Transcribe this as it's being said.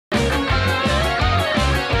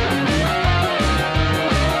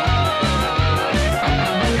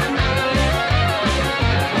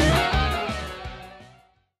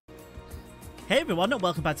Hey everyone, and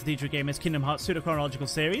welcome back to TheeDrewGamer's Kingdom Hearts Pseudo Chronological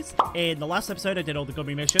series. In the last episode I did all the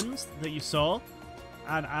gummy missions that you saw,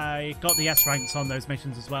 and I got the S ranks on those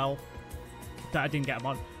missions as well, that I didn't get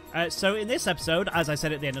them on. So in this episode, as I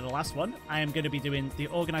said at the end of the last one, I am going to be doing the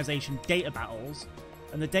Organization Data Battles.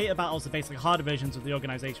 And the Data Battles are basically harder versions of the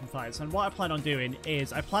Organization fights, and what I plan on doing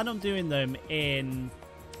is, I plan on doing them in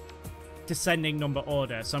descending number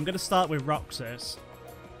order. So I'm going to start with Roxas.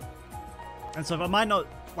 And so if I might not,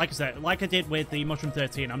 like I said, like I did with the Mushroom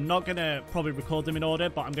 13, I'm not going to probably record them in order,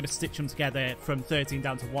 but I'm going to stitch them together from 13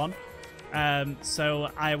 down to 1. So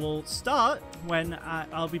I will start when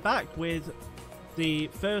I'll be back with the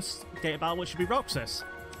first data battle, which should be Roxas.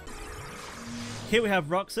 Here we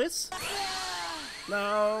have Roxas.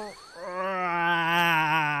 No. I'm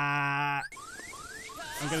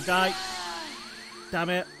going to die. Damn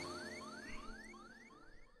it.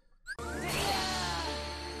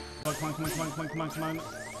 Come on.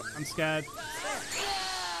 I'm scared.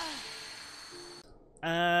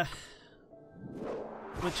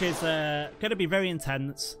 Which is going to be very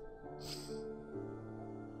intense.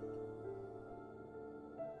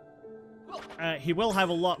 He will have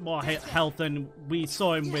a lot more health than we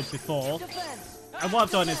saw him with before. And what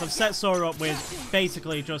I've done is I've set Sora up with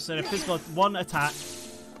basically just a physical one attack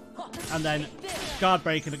and then guard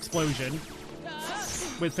break and explosion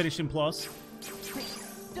with finishing plus.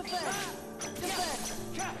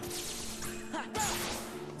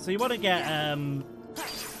 So you want to get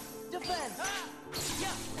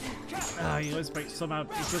he always breaks somehow.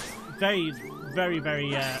 It's just very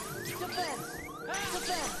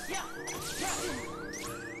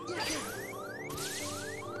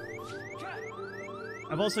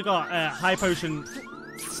I've also got High Potion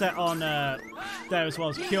set on there as well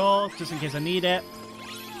as Cure, just in case I need it.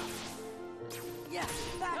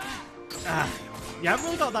 Yeah, I haven't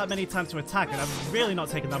really got that many times to attack, and I've really not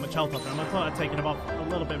taken that much health off him. I thought I'd taken him off a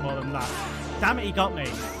little bit more than that. Damn it, he got me.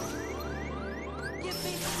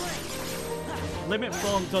 Limit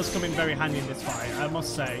Form does come in very handy in this fight, I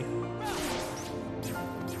must say.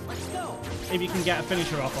 If you can get a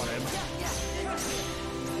finisher off on him.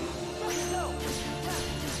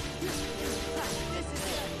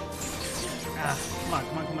 Come on.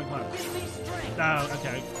 Oh,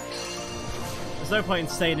 okay. There's no point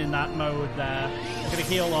in staying in that mode there. I'm gonna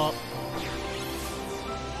heal up.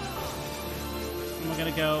 And we're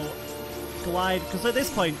gonna go glide, because at this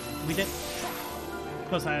point we did. Of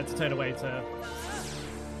course, I had to turn away to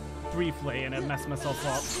briefly, and it messed myself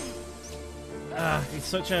up. It's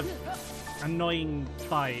such a annoying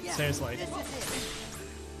fight. Seriously,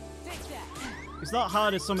 it's not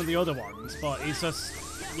hard as some of the other ones, but it's just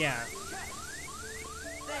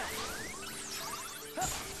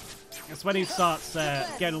It's when he starts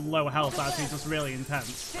getting low health that he's just really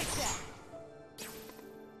intense.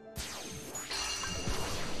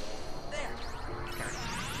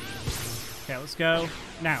 Okay, let's go.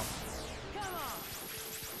 Now.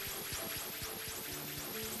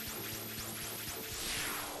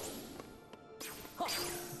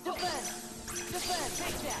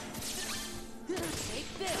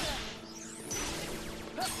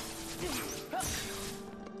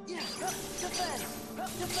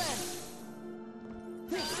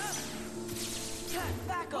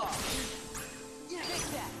 Back off.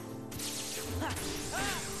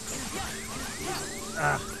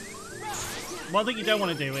 One thing you don't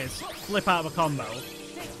want to do is flip out of a combo.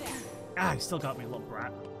 He still got me, little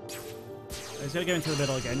brat. He's going to go into the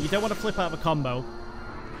middle again. You don't want to flip out of a combo,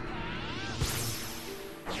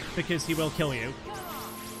 because he will kill you.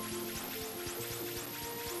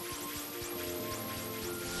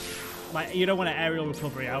 Like, you don't want an aerial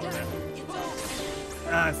recovery out of it.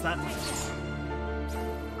 It's that much.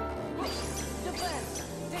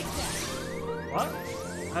 What?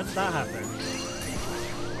 How did that happen?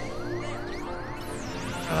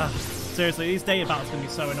 Seriously, these data battles are going to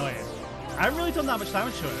be so annoying. I haven't really done that much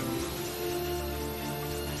damage to him.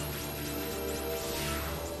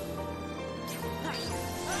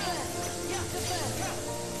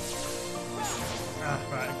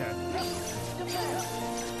 Right, okay.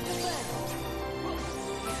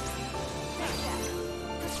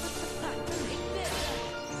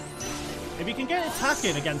 If you can get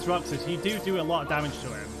attacking against Roxas, you do a lot of damage to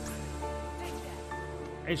him.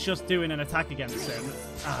 It's just doing an attack against him.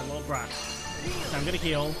 Little brat. So I'm gonna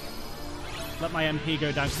heal. Let my MP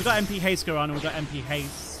go down. Because we've got MP Haste go on, and we've got MP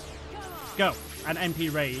Haste go. And MP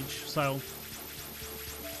Rage, so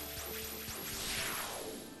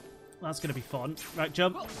that's gonna be fun. Right,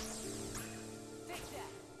 jump.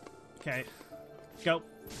 Okay. Go.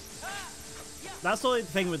 That's the only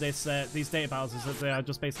thing with this these data battles, is that they are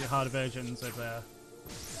just basically harder versions of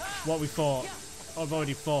what we fought I've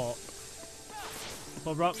already fought.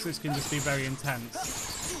 But Roxas can just be very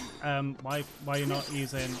intense. Why are you not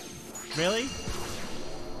using... Really?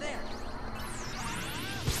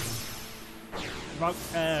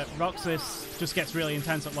 Roxas just gets really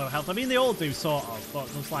intense at low health. I mean, they all do, sort of, but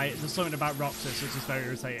there's something about Roxas that's just very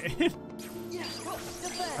irritating.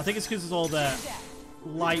 I think it's because of all the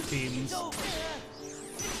light beams. Oh,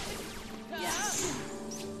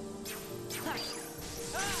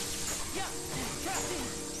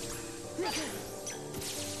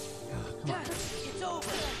 come on. It's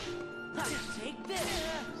over. Take this.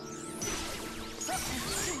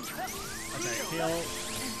 Okay, heal.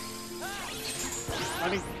 I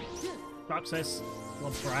mean, Roxas,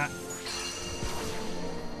 little brat.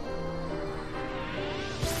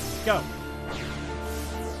 Go.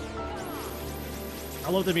 I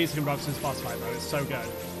love the music in Roxas boss fight though, it's so good.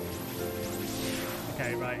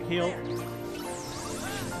 Okay, right, heal.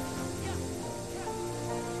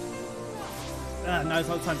 Now's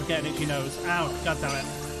not the time to get an itchy nose. Ow, god damn it.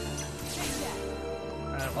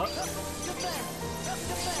 What?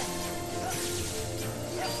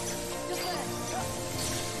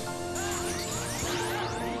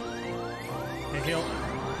 Okay, heal.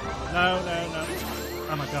 No.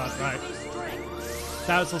 Oh my god, right.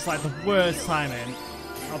 That was just like the worst timing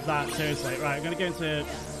of that, seriously. Right, I'm gonna go into...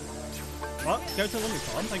 What? Go to Limit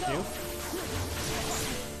Form, thank you.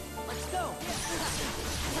 Let's go.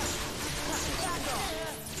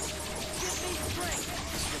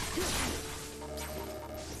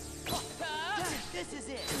 This is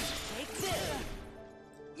it. Take this.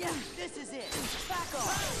 Yeah, this is it. Back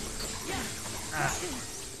off.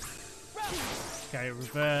 Okay,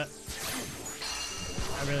 revert.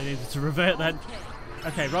 I really needed to revert then.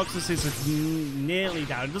 Okay, Roxas is nearly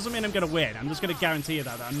down. It doesn't mean I'm going to win. I'm just going to guarantee you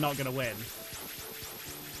that I'm not going to win.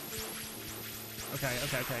 Okay,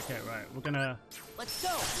 right. We're going to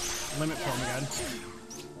limit form again.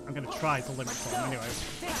 I'm going to try to limit form anyway.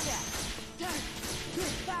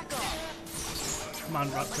 Come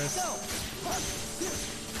on, Roxas.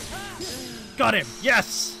 Got him!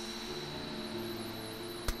 Yes!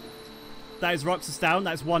 That is Roxas down.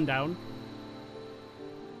 That's 1 down.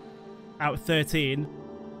 Out of 13.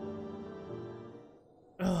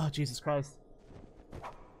 Oh, Jesus Christ.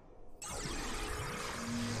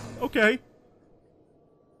 Okay.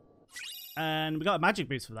 And we got a magic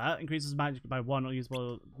boost for that. Increases magic by 1 or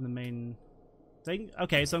usable in the main thing.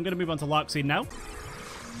 Okay, so I'm going to move on to Larxene now.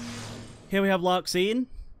 Here we have Larxene.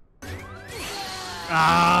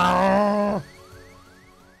 Ah!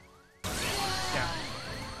 Yeah.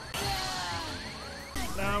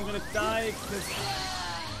 Now I'm going to die because...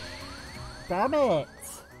 Damn it!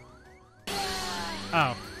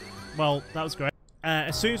 Oh, well, that was great.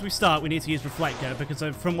 As soon as we start, we need to use Reflector because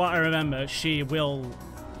from what I remember, she will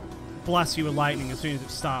blast you with lightning as soon as it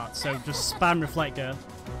starts. So just spam Reflector.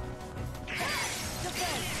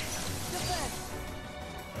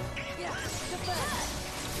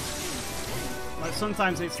 Like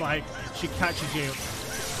sometimes it's like she catches you.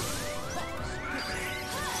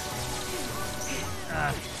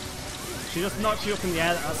 She just knocks you up in the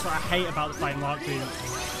air. That's what I hate about the fighting Larxene.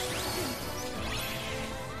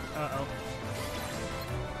 Uh-oh.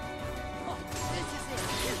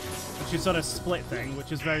 She's on a split thing,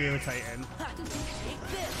 which is very irritating.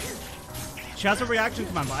 She has a reaction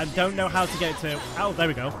command, but I don't know how to get it to... Oh, there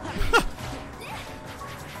we go.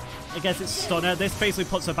 I guess it's Stunner. This basically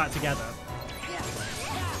puts her back together.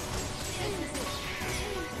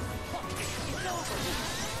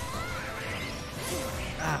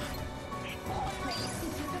 Ah.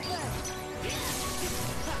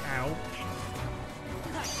 Ow.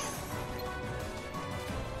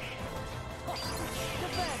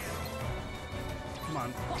 Come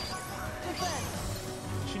on.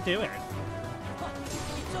 What's she doing?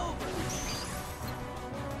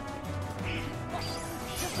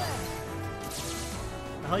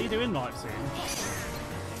 The hell are you doing, Larxene?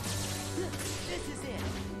 This is it.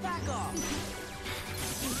 Back off.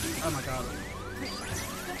 Oh my god.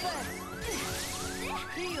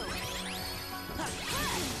 Heal.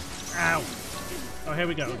 Ow. Oh, here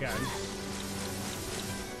we go again.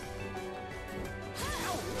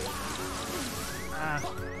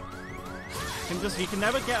 You can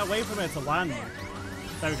never get away from it to land.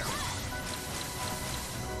 There we go.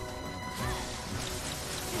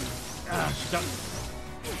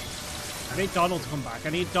 I need Donald to come back. I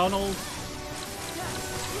need Donald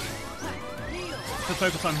to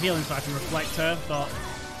focus on healing so I can reflect her, but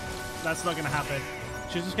that's not going to happen.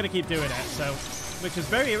 She's just going to keep doing it, so, which is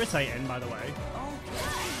very irritating, by the way.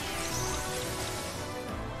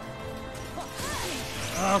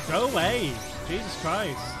 Oh, go away! Jesus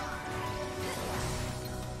Christ.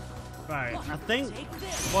 Right, I think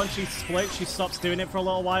once she splits, she stops doing it for a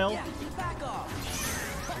little while. Yeah, back off.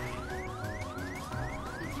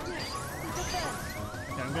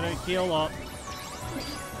 Okay, I'm gonna heal up.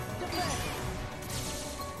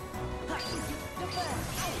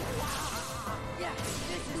 Yeah,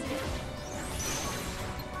 this is it.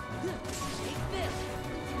 Take this.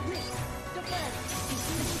 Defend.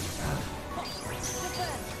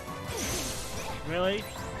 Defend. Really?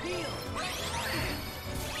 Heal.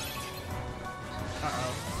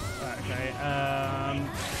 Uh-oh. Right, okay,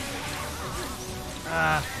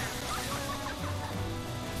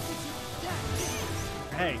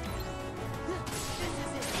 Hey.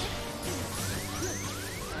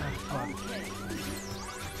 Come on.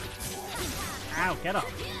 Ow, get up.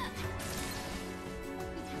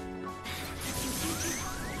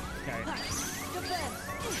 Okay. Defend.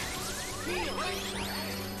 Heal.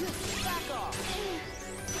 Back off.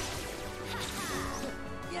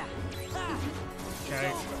 Yeah.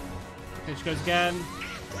 Okay. Here she goes again.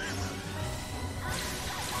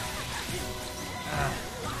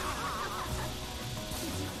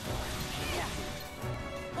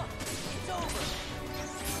 It's over.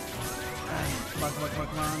 Come on, come on, come on,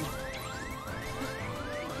 come on.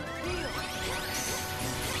 Heal.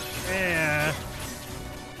 Yeah.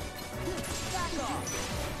 Back off.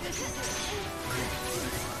 This is it.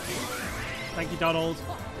 Thank you, Donald.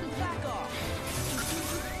 Back off.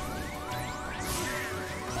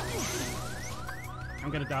 I'm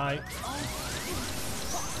gonna die. Ooh,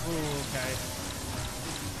 okay.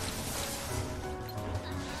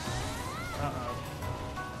 Uh-oh.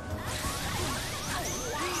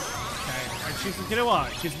 Okay, and she's, you know what?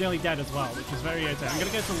 She's nearly dead as well, which is very irritating. I'm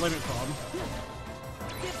gonna go to Limit Bomb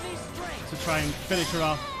Give me strength. to try and finish her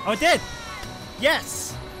off. Oh, I did!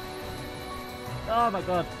 Yes! Oh my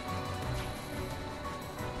god.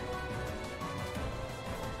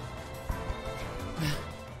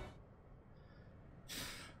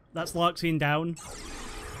 That's Larxene down.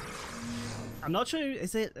 I'm not sure,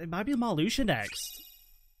 is it? It might be Marluxia next.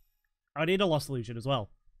 I need a Lost Illusion as well.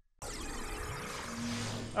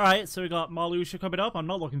 Alright, so we got Marluxia coming up. I'm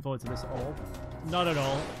not looking forward to this at all. Not at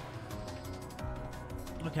all.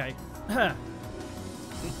 Okay. At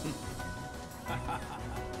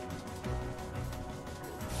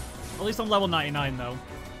least I'm level 99 though.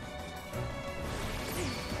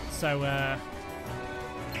 So, let's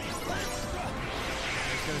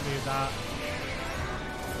go do that.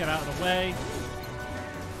 Get out of the way.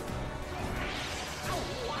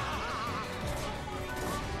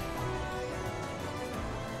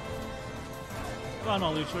 Come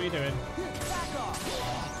on, Marluxia, what are you doing? Back off.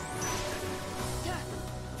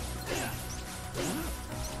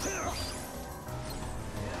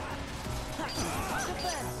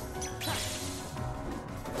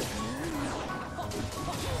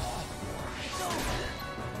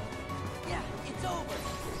 Yeah, it's over.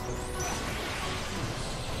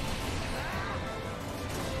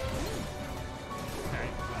 Okay.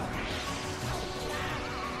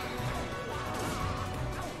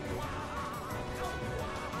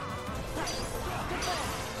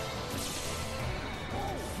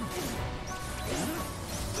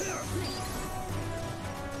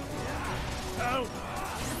 Oh!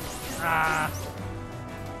 Ah!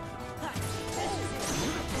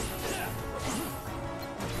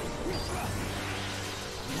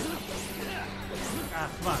 Ah,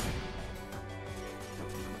 come on.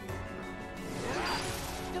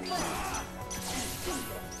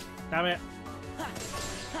 Damn it.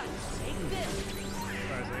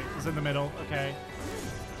 Where is he? He's in the middle. Okay.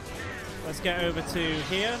 Let's get over to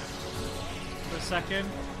here for a second.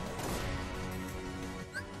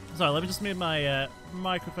 Sorry, let me just move my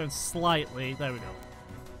microphone slightly. There we go.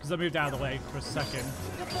 Because I moved out of the way for a second.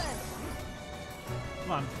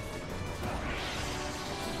 Come on.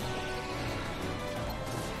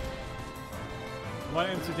 What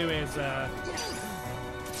I want him to do is, ow.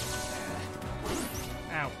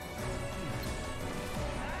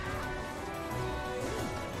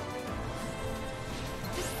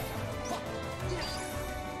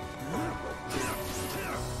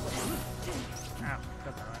 Ow,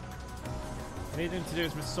 that's alright. What I need him to do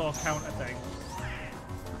is restore counter thing.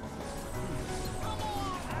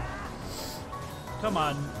 Come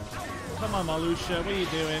on. Come on, Marluxia, what are you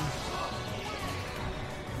doing?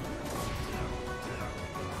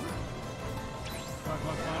 Come on, come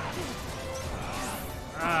on, come on.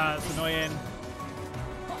 Ah, that's annoying.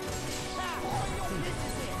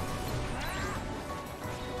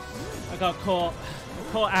 I got caught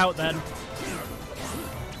out then.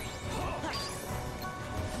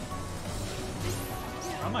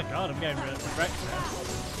 Oh my god, I'm getting wrecked here.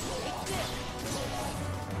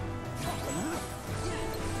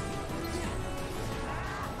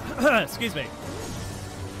 Excuse me.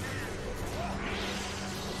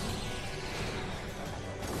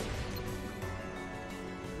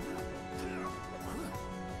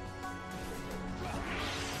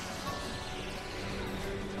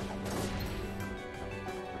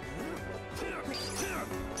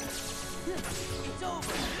 It's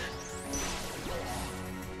over.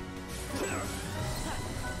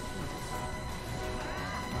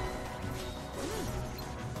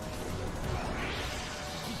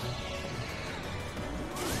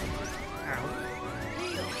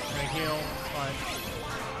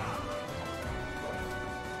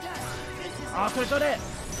 Oh, I could have done it!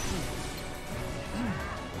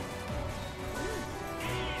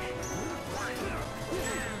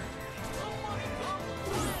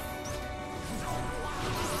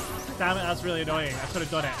 Damn it, that's really annoying. I could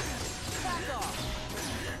have done it. Back off.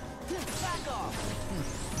 Back off.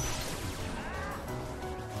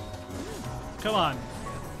 Come on.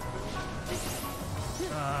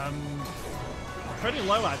 Pretty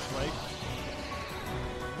low, actually.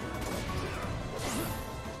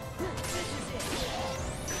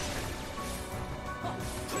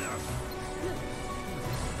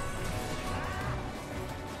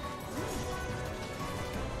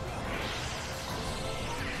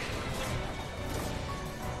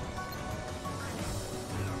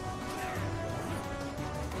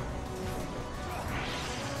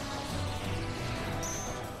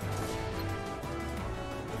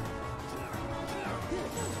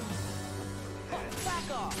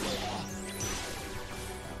 Back off.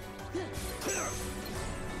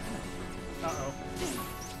 Uh-oh.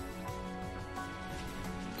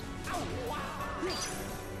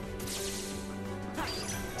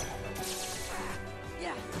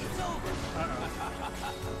 Yeah, it's over. Uh-oh.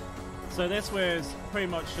 So this was pretty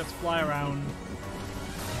much just fly around.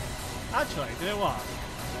 Actually, do you know what?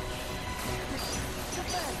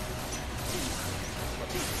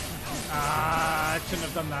 Ah, I shouldn't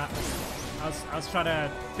have done that. I was trying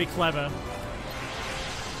to be clever.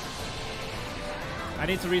 I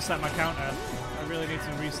need to reset my counter. I really need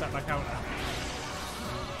to reset my counter.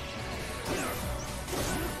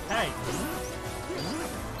 Hey!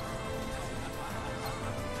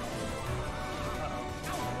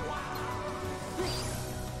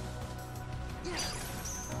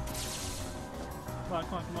 Come on,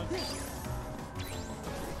 come on, come on.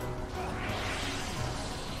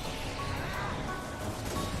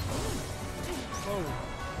 Oh,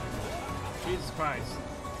 Jesus Christ.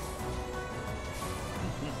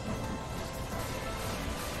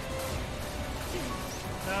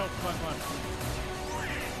 No, come on, come on.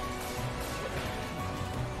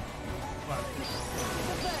 Come on.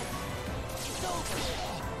 It's over.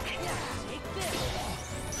 Yeah, take this.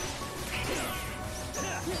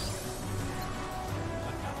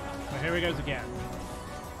 Well, here he goes again.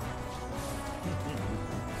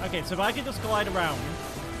 Okay, so if I can just glide around,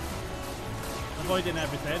 avoiding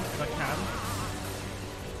everything if I can,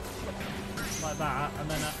 like that, and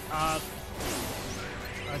then I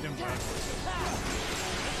didn't work.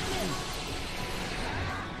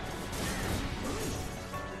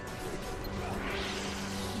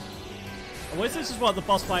 I wish this is what the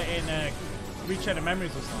boss fight in Cavern of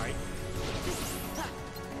Memories was like.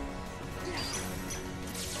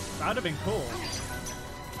 That would have been cool.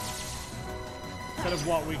 Instead of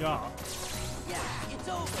what we got. Yeah, it's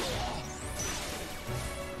over.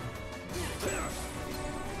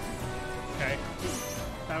 Okay.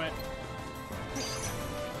 Damn it.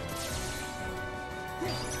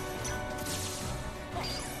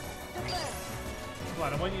 Come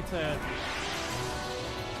on, I want you to...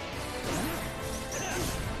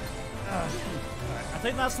 Right, I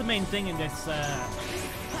think that's the main thing in this... Oh,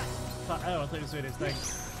 I thought it was doing his thing.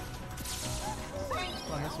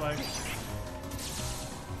 Come on, this way.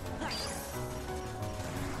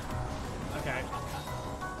 Okay.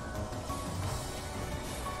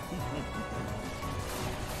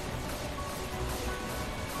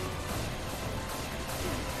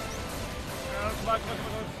 Oh, come on, come on, come on,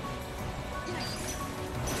 come on.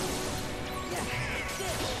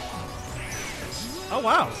 Oh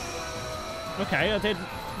wow. Okay, I did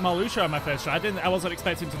Marluxia on my first try. I wasn't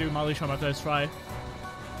expecting to do Marluxia on my first try.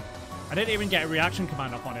 I didn't even get a reaction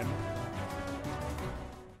command up on him.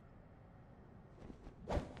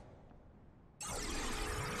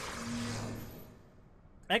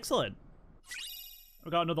 Excellent.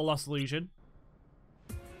 We got another Lost Illusion.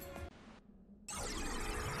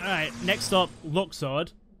 Alright, next up,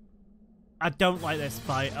 Luxord. I don't like this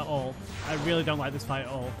fight at all. I really don't like this fight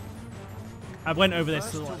at all. I went over this.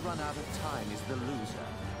 First to run out of time is the loser.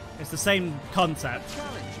 It's the same concept.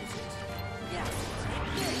 Challenge is it? Yeah,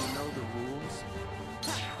 Do you know the rules?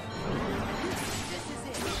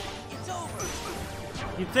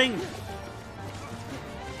 You'd think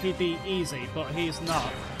he'd be easy, but he's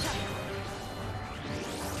not.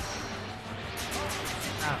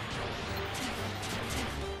 Ow.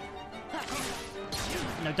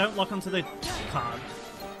 No, don't lock onto the card.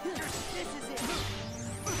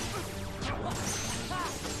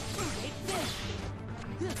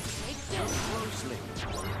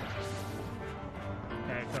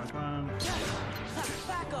 Okay, come on.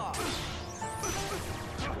 Back off.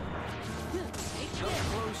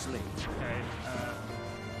 Okay,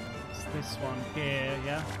 it's this one here,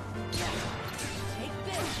 yeah? Take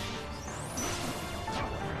this.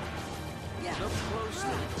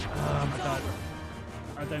 Oh my god.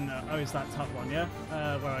 I don't know. Oh, is that top one, yeah?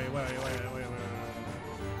 Where are you? Where are you? Where are you?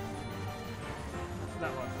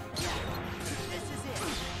 That one. This is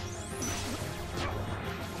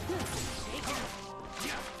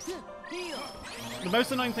it. Heal. The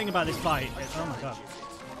most annoying thing about this fight is... Oh my god.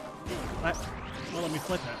 Well, let me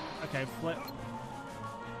flip it. Okay, flip.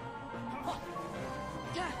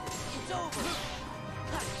 It's over.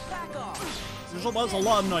 Back off. There's a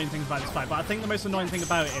lot of annoying things about this fight, but I think the most annoying thing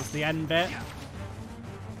about it is the end bit.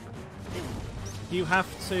 You have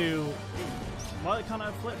to... Why can't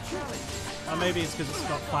I flip? Or maybe it's because it's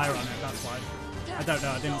got fire on it, that's why. I don't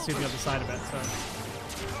know, I didn't see the other side of it, so...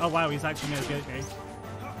 Oh wow, he's actually near good me.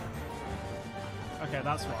 Okay,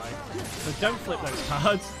 that's why. So don't flip those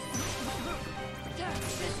cards.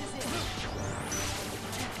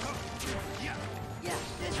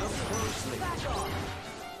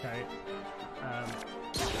 Okay.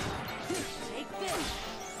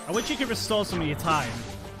 I wish you could restore some of your time.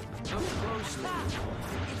 Okay,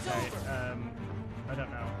 I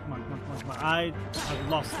don't know. Come on. I have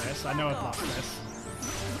lost this. I know I've lost this.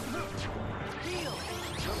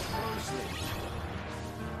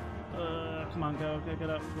 Come on, go, get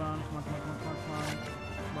up, come on.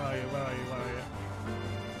 Where are you?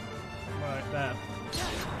 Right, there.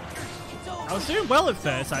 I was doing well at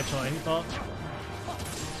first, actually, but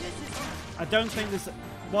I don't think there's...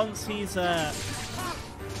 Once he's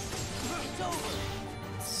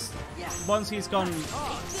gone...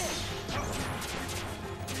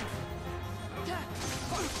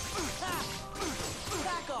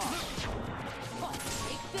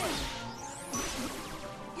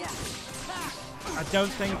 I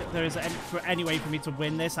don't think that there is any way for me to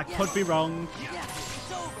win this. I could be wrong.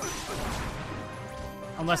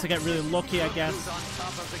 Unless I get really lucky, I guess.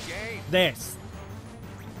 This.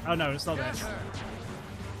 Oh no, it's not this.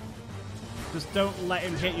 Just don't let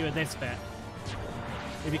him hit you at this bit.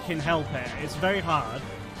 If you can help it. It's very hard.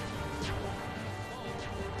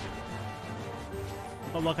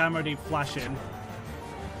 But look, I'm already flashing.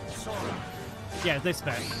 Yeah, this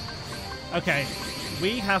bit. Okay,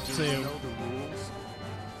 we have to...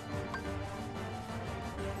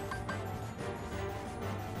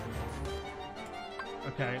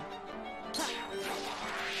 Okay.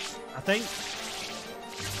 I think...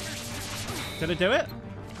 Did I do it?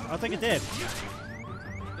 I think it did.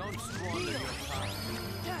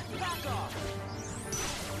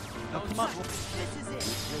 Oh, come on.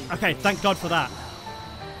 Okay, thank God for that.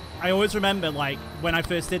 I always remember, like, when I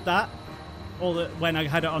first did that, or when I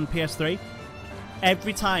had it on PS3,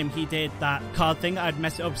 every time he did that card thing, I'd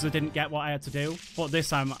mess it up because I didn't get what I had to do. But this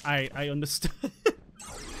time, I understood.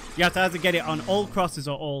 You have to either get it on all crosses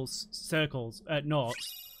or all circles,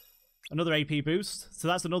 noughts. Another AP boost. So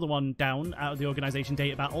that's another one down out of the organization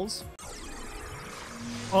data battles.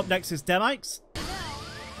 Up next is Demikes.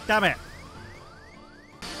 Damn it.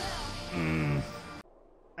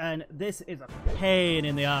 And this is a pain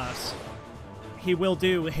in the ass. He will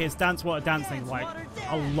do his dance water dance thing like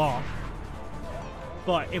a lot.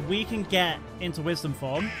 But if we can get into wisdom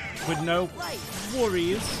form with no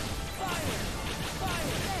worries.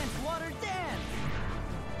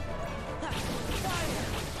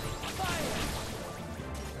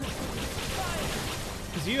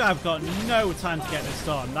 Because you have got no time to get this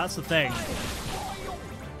done. That's the thing.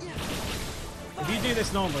 If you do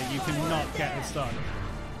this normally, you cannot get this done.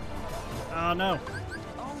 Oh no.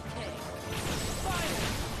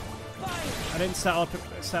 I didn't set up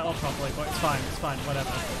properly, but it's fine, whatever.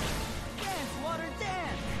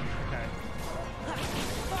 Okay.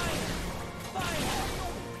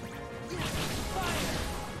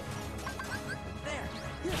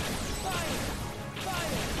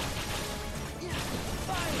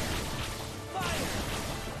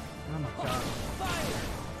 Oh my god.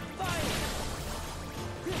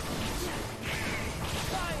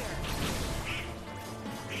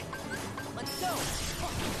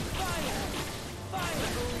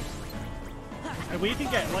 And we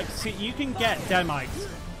can get, like, see, you can get Demite's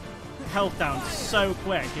health down so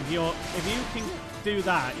quick if you can do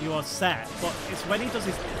that, you are set. But it's when he does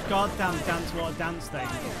his goddamn dance water dance thing.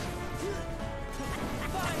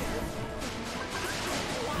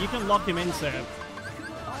 You can lock him into it.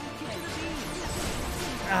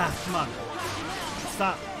 Ah, come on.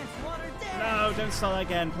 Stop. No, don't start that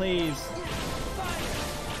again, please.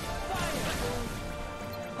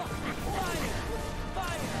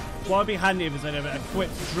 What would be handy if it's a quick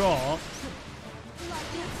draw?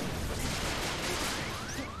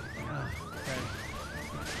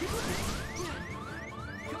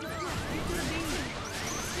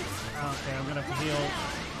 Okay, I'm gonna have to heal.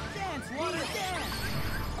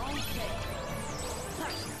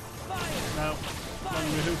 No, wrong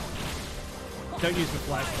move. Don't use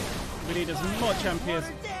reflect. We need as much MP as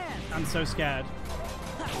I'm so scared.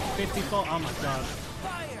 54. Oh my god.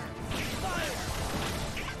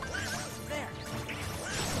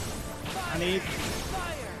 I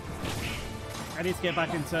need to get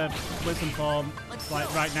back into wisdom form,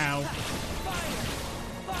 like right now.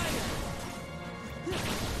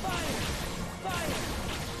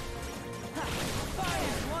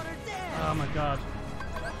 Oh my god.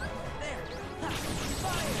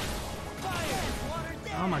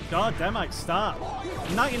 Oh my god, they might start.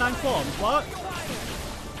 99 forms, what?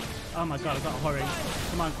 Oh my god, I've got to hurry.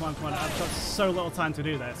 Come on, come on, come on. I've got so little time to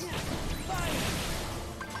do this.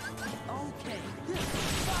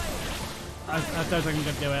 I don't think I'm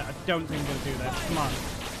going to do it. I don't think I'm going to do this. Come on.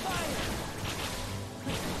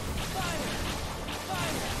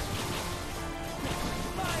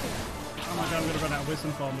 Oh my god, I'm going to run out of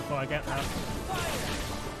wisdom form before I get that.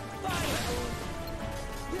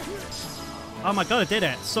 Oh my god, I did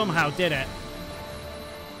it. Somehow did it.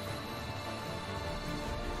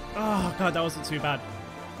 Oh god, that wasn't too bad.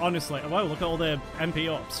 Honestly. Wow, look at all the MP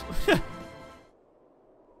ups.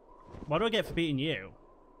 What do I get for beating you?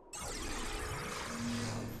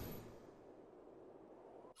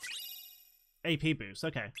 AP boost,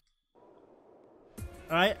 okay.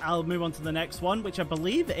 Alright, I'll move on to the next one, which I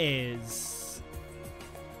believe is...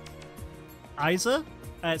 Isa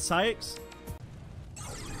at Sykes.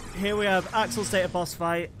 Here we have Axel's Data boss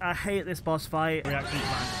fight. I hate this boss fight. Reaction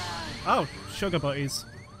plan. Oh, sugar butties.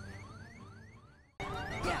 Why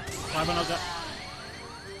have I not got...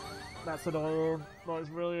 That's annoying. That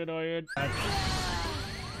is really annoying.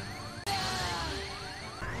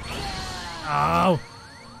 Oh!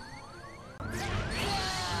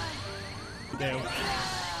 Do.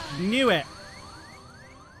 Knew it!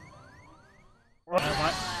 What?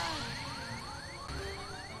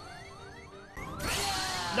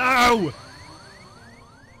 No!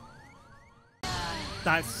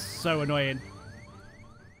 That's so annoying.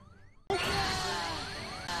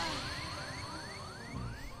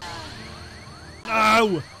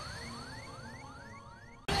 No!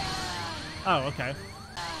 Oh, okay.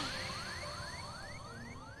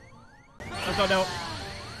 I've got no...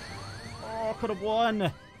 Oh, I could have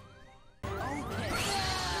won.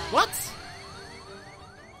 What?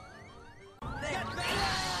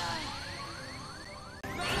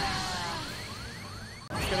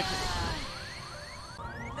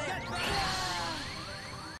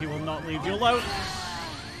 He will not leave you alone.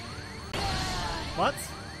 What?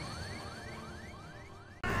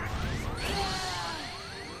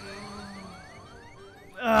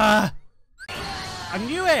 I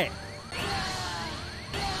knew it!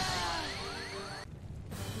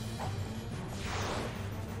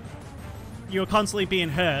 You're constantly being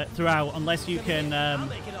hurt throughout unless you can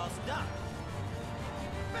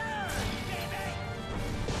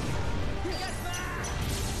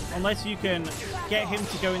unless you can get him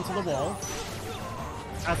to go into the wall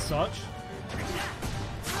as such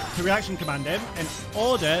to reaction command him in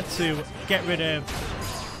order to get rid of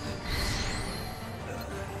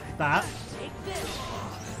that.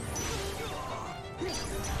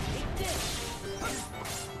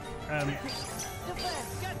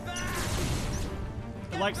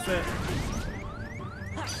 It likes to...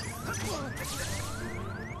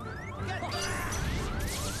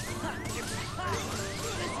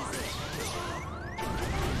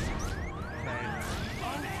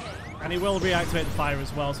 And he will reactivate the fire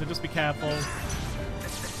as well, so just be careful.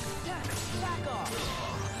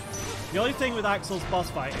 The only thing with Axel's boss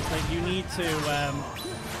fight is that you need to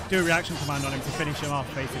do a reaction command on him to finish him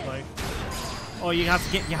off, basically. Or you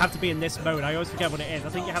have to be in this mode. I always forget what it is. I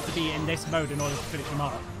think you have to be in this mode in order to finish him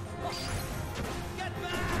off.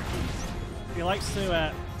 He likes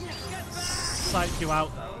to psych you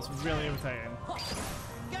out though. It's really irritating.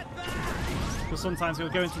 Because sometimes he'll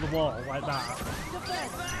go into the wall like that.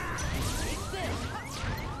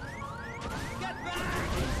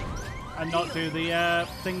 And not do the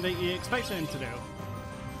thing that you expect him to do.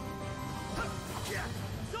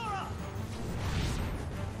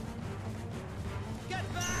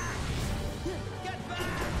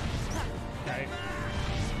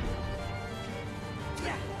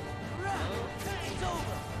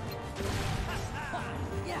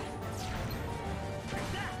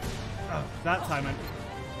 That timing.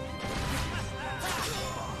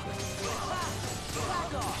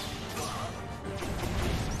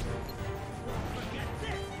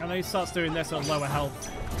 And then he starts doing this at lower health.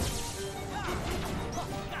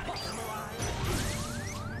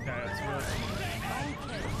 Okay, that's really...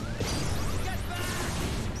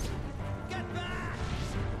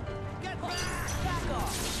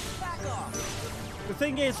 The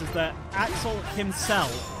thing is that Axel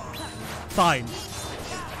himself, fine.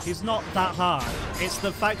 He's not that hard. It's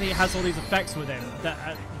the fact that he has all these effects with him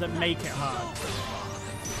that make it hard.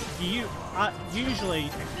 Usually,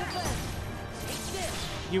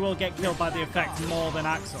 you will get killed by the effect more than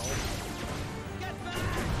Axel.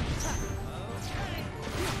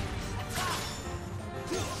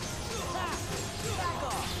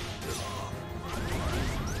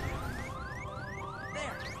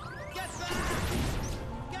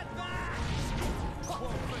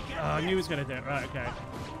 Oh, I knew he was going to do it. Right, okay.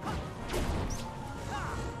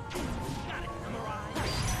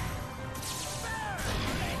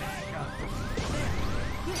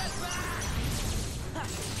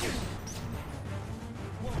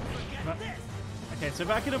 Okay, so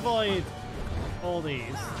if I can avoid all these,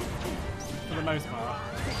 for the most part.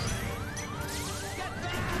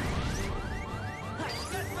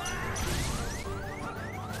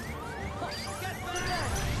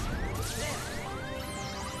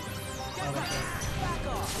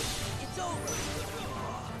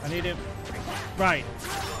 I need him. Right.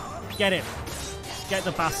 Get him. Get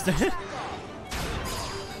the bastard.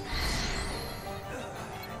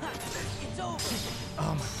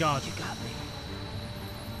 Oh my god.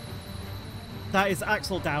 That is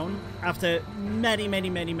Axel down. After many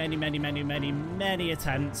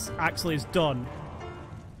attempts, Axel is done.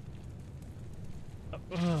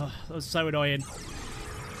 Ugh, that was so annoying.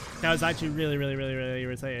 That was actually really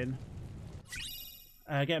irritating.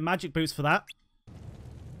 Get a magic boost for that.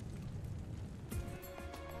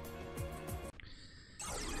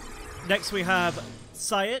 Next we have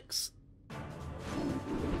Syx.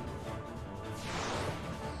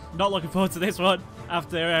 Not looking forward to this one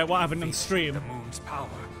after what happened on stream. The moon's power.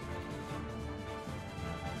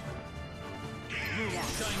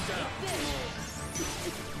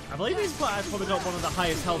 I believe he's probably got one of the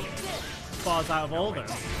highest health bars out of all of them.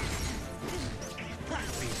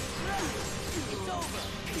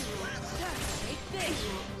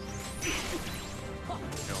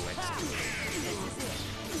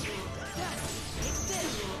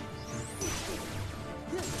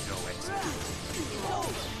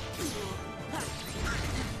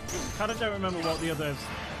 I kind of don't remember what the others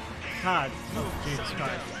had. Oh, Jesus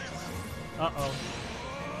Christ. Uh-oh.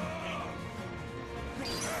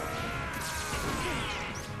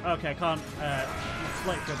 Okay, I can't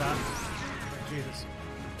flick with that. Jesus.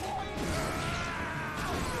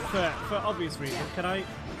 For obvious reasons, can I...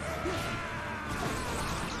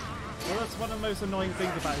 Well, that's one of the most annoying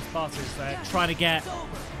things about this boss is trying to get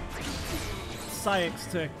Syx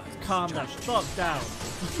to calm the fuck down.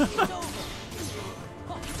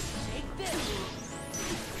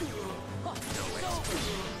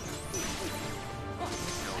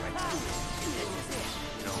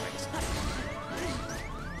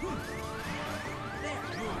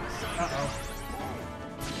 Uh-oh.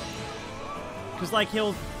 Because, like,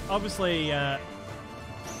 he'll obviously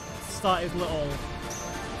start his little...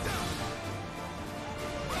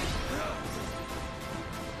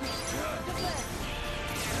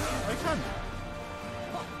 I can.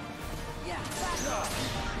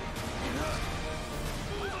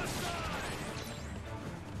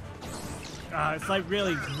 It's like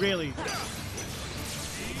really...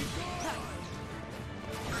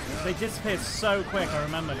 They disappear so quick, I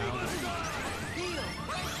remember now.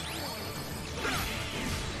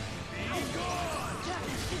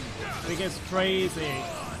 He gets crazy.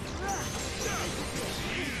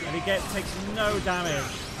 And he takes no damage,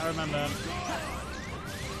 I remember.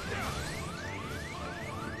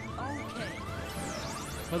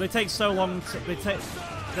 Well, they take so long to,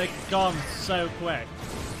 they're gone so quick.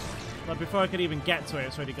 But before I could even get to it,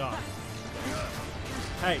 it's already gone.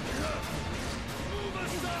 Hey.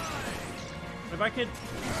 If I could...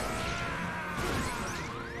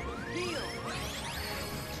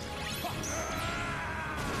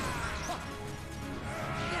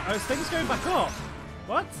 Oh, his thing's going back up.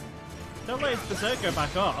 What? Don't let his berserk go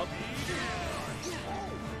back up.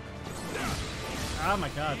 Oh my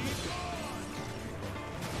god.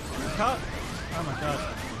 I can't... Oh my god.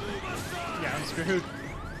 Yeah, I'm screwed.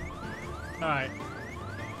 Alright.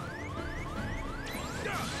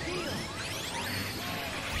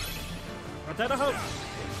 I don't know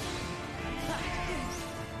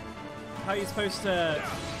how you're supposed to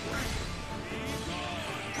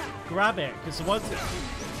grab it, because once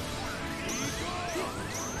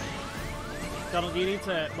Donald, you need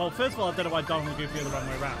to... Well, first of all, I don't know why Donald and Goofy are the wrong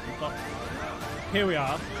way around, but here we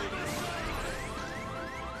are.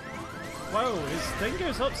 Whoa, his thing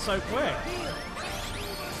goes up so quick.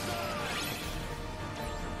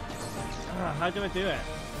 How do I do it?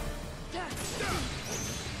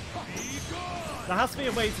 There has to be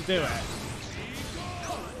a way to do it.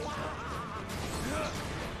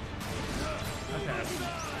 Okay.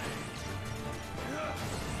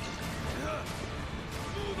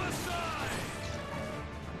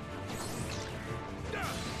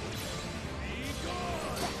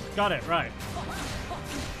 Got it, right.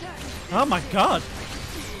 Oh my god!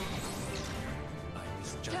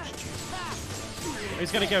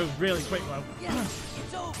 He's gonna go really quick though.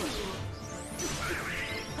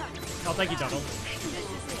 Oh, thank you, Donald.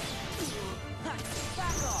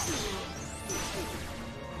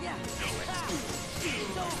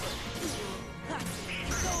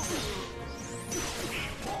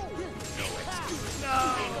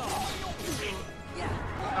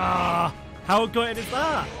 Ah, how good is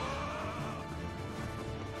that?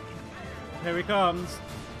 Here he comes.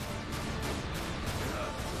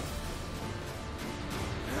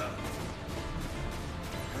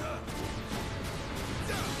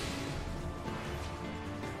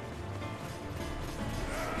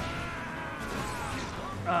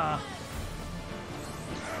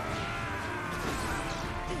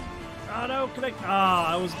 Oh no, connect.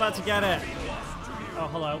 I was about to get it. Oh,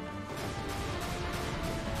 hello.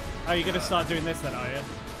 Oh, you're gonna start doing this then, are you?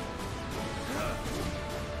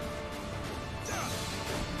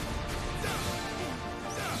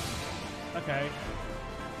 Okay.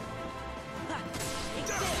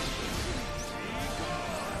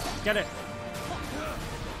 Get it.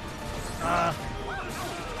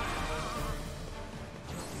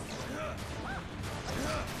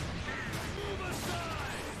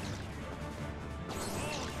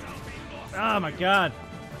 Oh my god.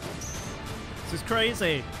 This is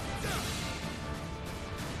crazy.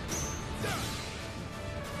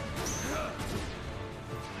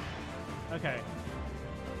 Okay.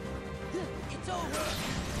 It's over.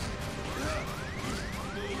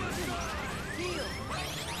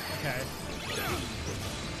 Okay.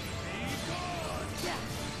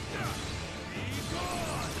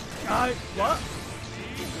 What?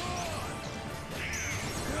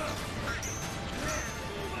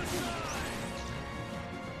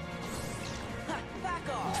 Back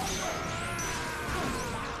off.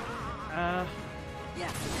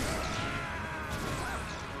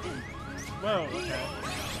 Whoa, okay.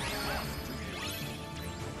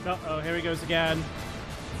 Uh-oh, here he goes again.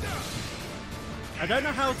 I don't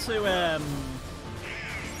know how to,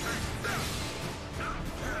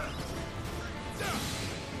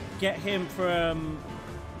 get him from...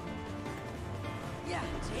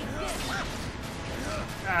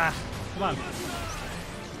 Come on.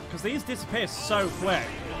 Because these disappear so quick.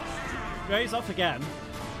 Okay, he's off again.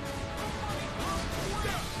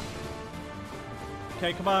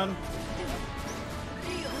 Okay, come on.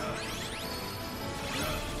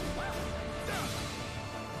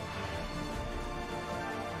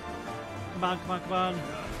 Come on, come on, come on.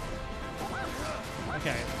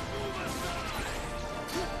 Okay.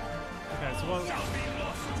 Okay, so what?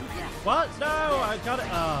 What? No, I got it.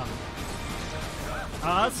 Ah,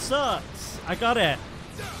 that sucks. I got it.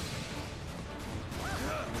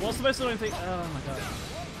 What's the most annoying thing? Oh my god.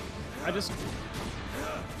 I just...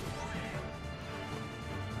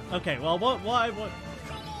 Okay, well, what? Okay.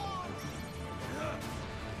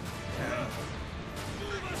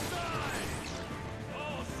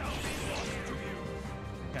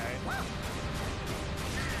 Okay.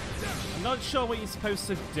 I'm not sure what you're supposed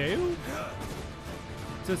to do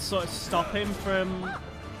to sort of stop him from...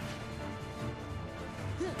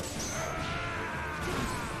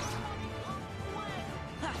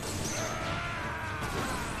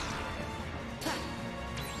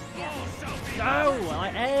 No!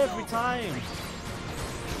 Like every time!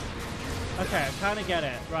 Okay, I kind of get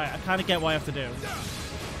it. Right, I kind of get what I have to do.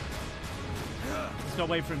 Just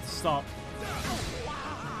gotta wait for him to stop.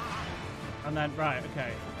 And then, right,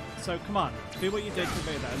 okay. So, come on. Do what you did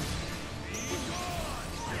to me then.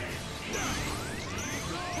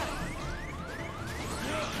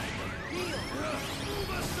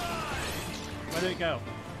 Where did it go?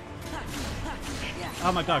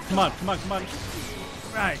 Oh my god, come on, come on, come on.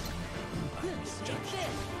 Right.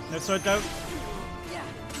 No, so don't.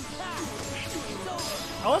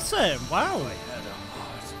 Awesome! Wow!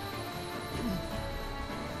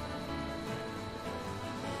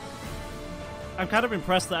 I'm kind of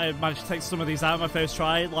impressed that I managed to take some of these out on my first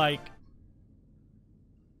try. Like,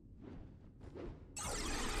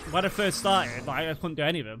 when I first started, like, I couldn't do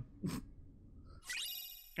any of them.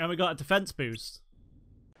 And we got a defense boost.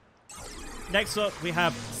 Next up, we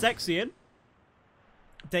have Zexion.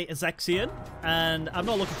 Data Zexion. And I'm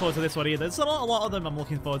not looking forward to this one either. There's a lot of them I'm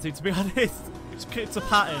looking forward to be honest. It's a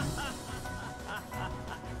pattern.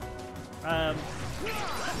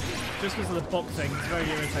 Just because of the book thing, it's very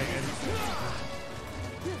irritating.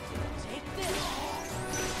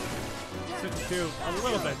 Took a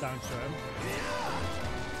little bit down to him.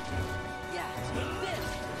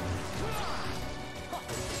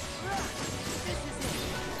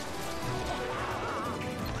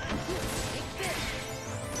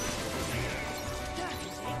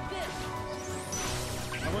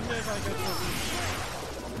 I wonder if I go to...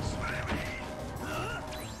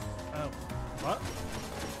 Oh, what?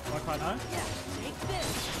 Why can't I?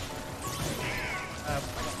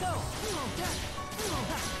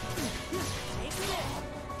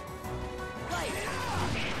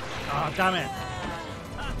 Oh, damn it.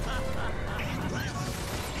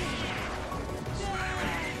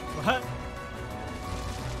 What?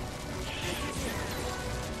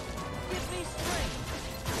 Give me strength.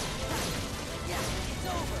 Yeah, it's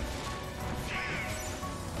over.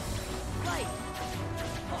 Light.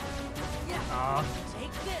 Yeah.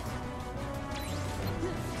 Take this.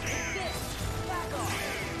 Take this. Back off.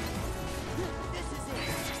 This is it.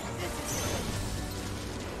 This is it.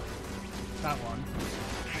 That one.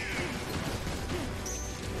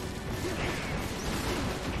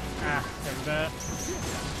 Ah, there we go.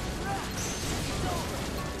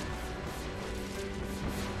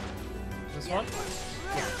 This one?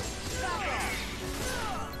 Yeah.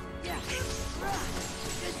 Yeah.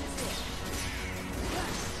 This is it.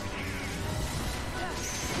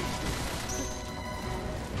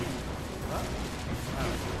 What?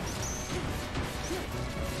 Oh.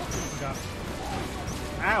 Forgot.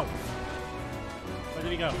 Ow! Where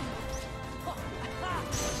did he go?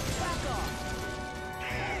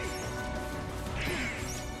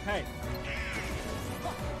 Hey.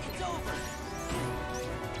 It's over.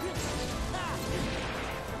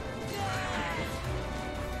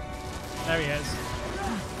 There he is.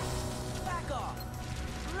 Back off.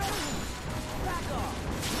 Back off.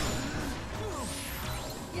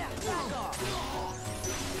 Yeah, back off.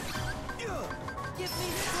 Give me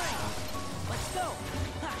strength. Let's go.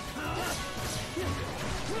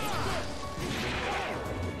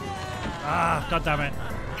 Ah, god damn it.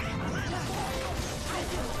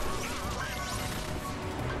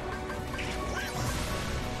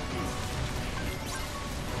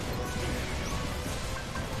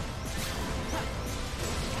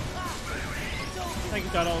 Thank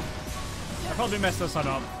you, Donald. I probably messed this one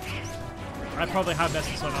up. I probably have messed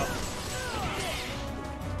this one up.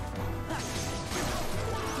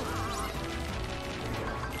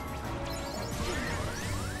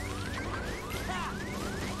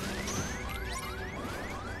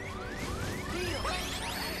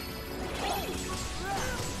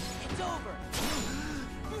 It's over.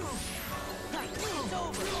 It's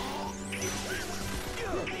over.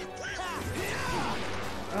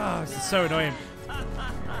 Oh, this is so annoying.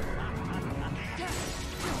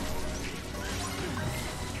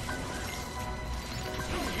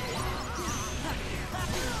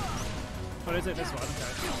 What is it? This one?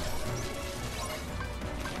 Okay.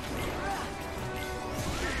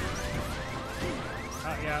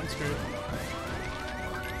 Oh, yeah, I'm screwed.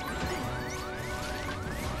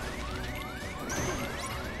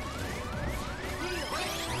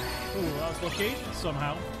 Ooh, that was lucky,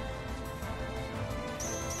 somehow.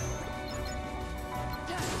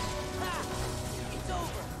 It's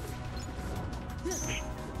over.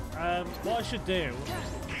 What I should do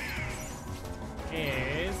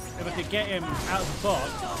is, if I could get him out of the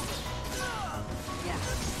box. Yeah.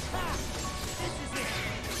 This is it.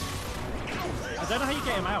 I don't know how you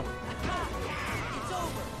get him out. It's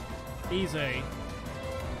over. Easy.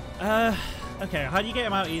 Okay, how do you get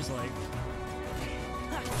him out easily?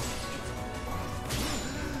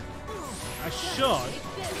 I should.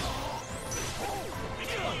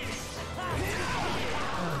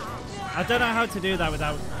 I don't know how to do that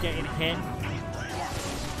without getting hit.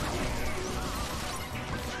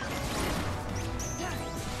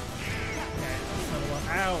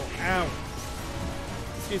 Ow, ow.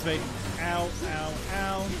 Excuse me. Ow, ow,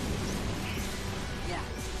 ow.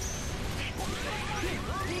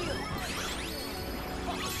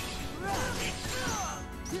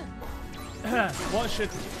 What should...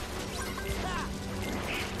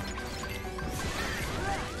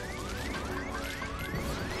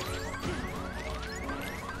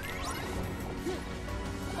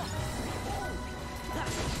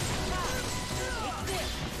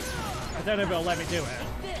 I don't know if it'll let me do it.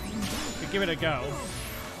 give it a go.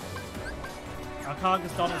 I can't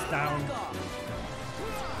because Donald's down.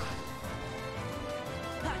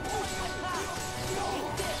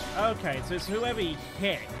 Okay, so it's whoever he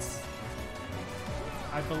hits,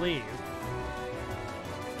 I believe.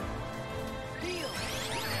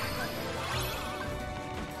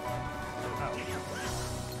 Oh.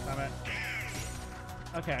 Damn it.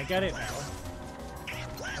 Okay, I get it now.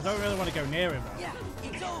 I don't really want to go near him, though.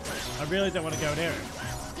 I really don't want to go near him.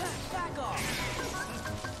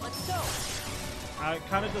 I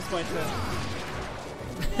kind of just went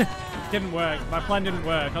to... Didn't work. My plan didn't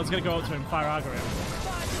work. I was going to go up to him and fire aggro him.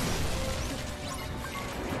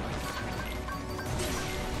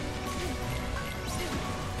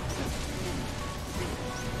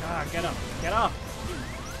 Ah, get up. Get up.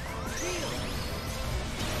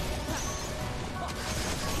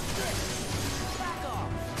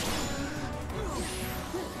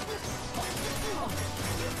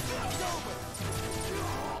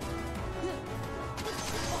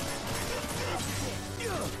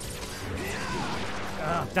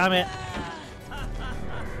 Ah, damn it.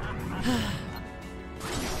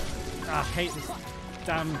 I hate this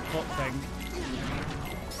damn foot thing.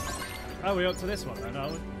 Oh, we're up to this one then, are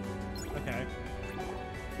we? Okay.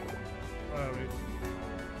 Where are we?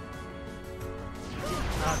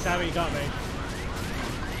 Ah, damn it, you got me.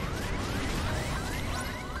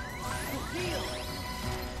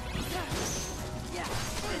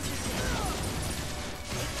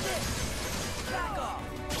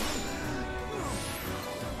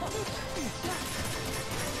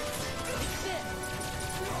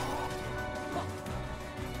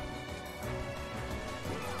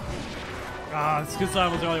 Ah, it's a good sign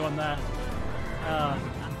I was the only one there.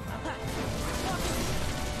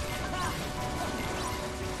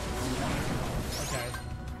 Okay.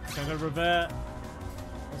 So I'm going to revert.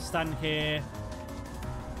 I'll stand here.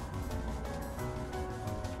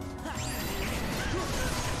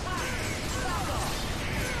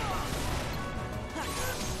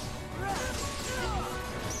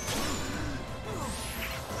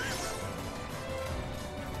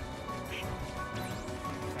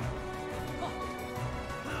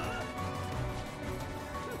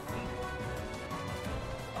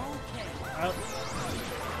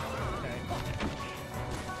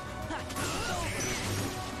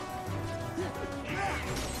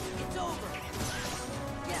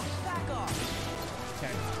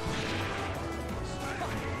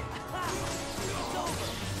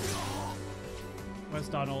 Where's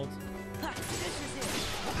Donald?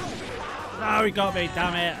 No, he got me,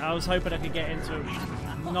 damn it. I was hoping I could get into him.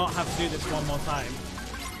 Not have to do this one more time.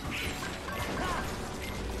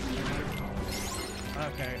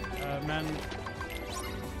 Okay, man.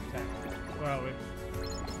 Okay, where are we?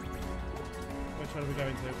 Which one are we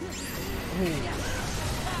going to?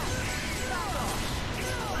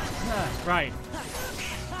 Ah, right.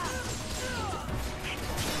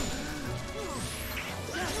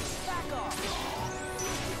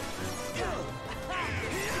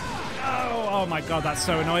 Oh my god, that's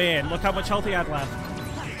so annoying. Look how much health he had left.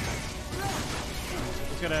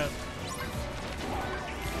 He's gonna...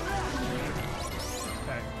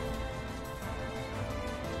 Okay.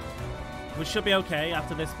 We should be okay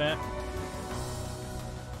after this bit.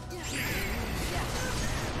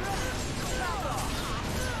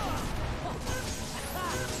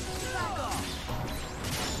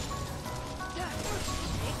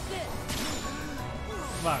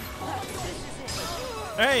 Come on.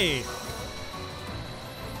 Hey!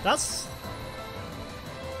 That's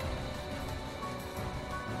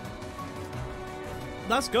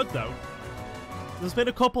good though. There's been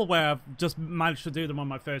a couple where I've just managed to do them on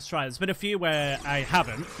my first try. There's been a few where I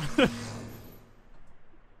haven't.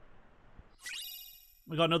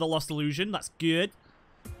 We got another Lost Illusion. That's good.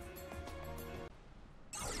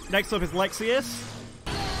 Next up is Lexius.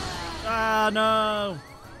 Ah, no.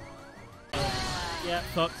 Yeah,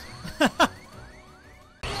 fucked.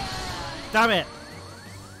 Damn it.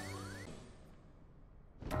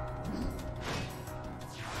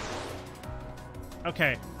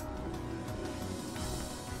 Okay.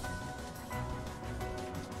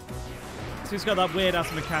 So he's got that weird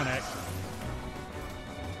ass mechanic.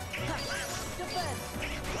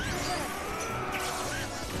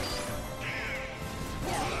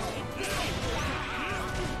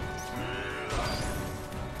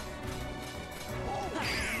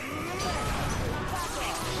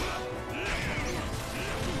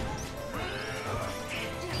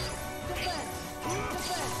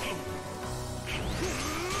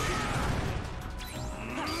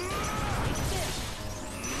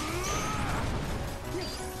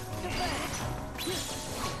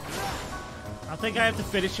 think I have to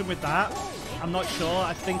finish him with that. I'm not sure.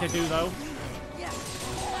 I think I do, though.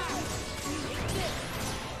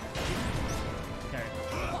 Okay.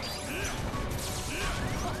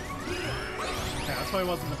 Okay, that's probably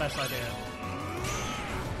wasn't the best idea.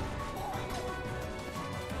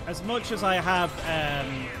 As much as I have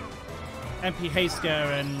MP Hasker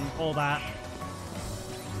and all that,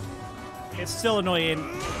 it's still annoying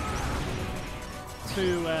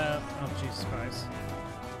to, oh Jesus Christ,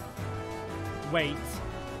 wait.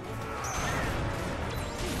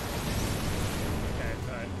 Okay,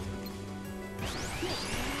 right.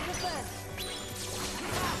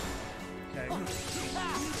 Okay.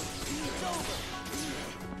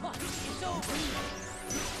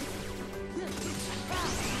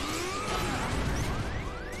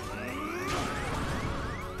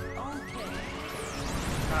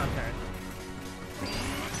 Okay.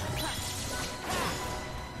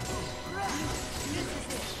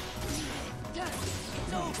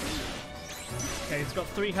 Okay, he's got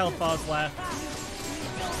 3 health bars left.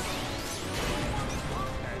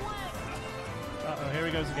 Okay. Uh-oh, here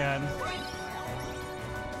he goes again.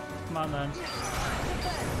 Come on, then.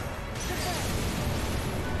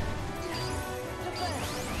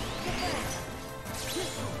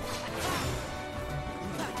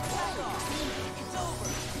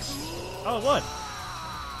 Oh, what?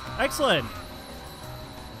 Excellent!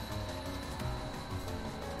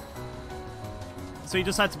 So he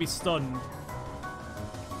just had to be stunned.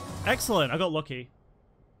 Excellent, I got lucky.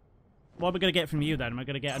 What am I going to get from you then? Am I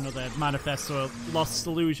going to get another Manifest or Lost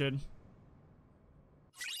Illusion?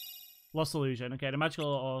 Lost Illusion, okay, the magical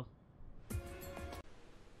or...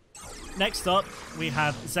 Next up, we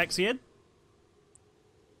have Zexion.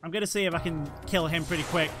 I'm going to see if I can kill him pretty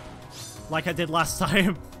quick, like I did last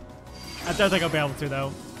time. I don't think I'll be able to,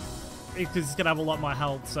 though, because he's going to have a lot more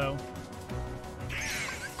health, so...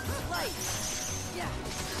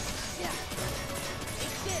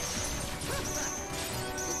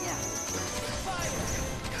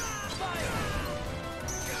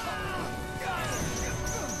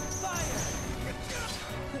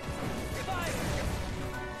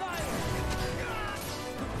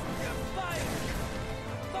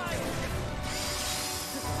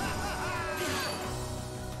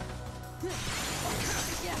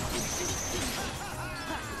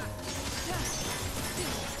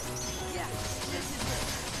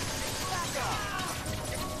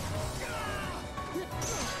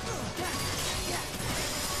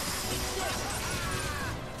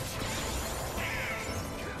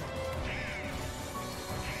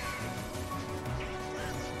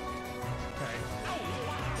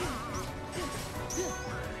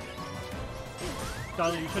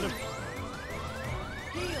 Darling, you should have...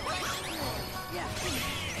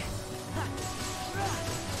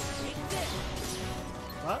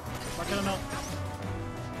 What? Why can I not?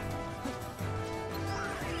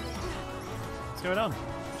 What's going on?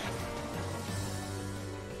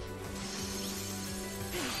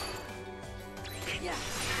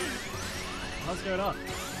 What's going on?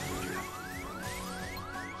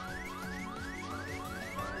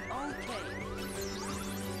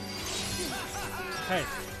 Hey.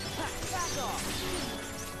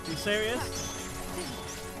 You serious?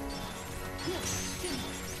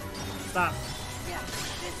 Stop.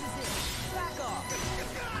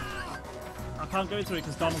 I can't go into it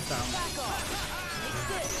because Donald's down.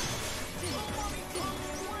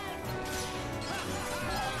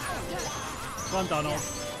 Come on, Donald.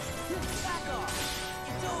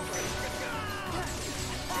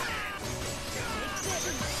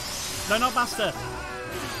 No, not Master.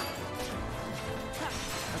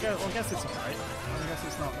 Well, I guess it's alright. I guess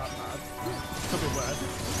it's not that bad. Could be worse.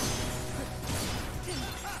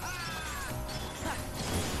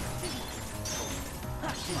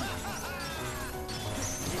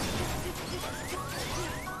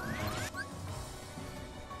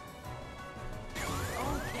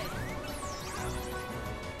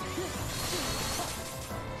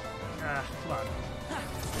 Ah, come on.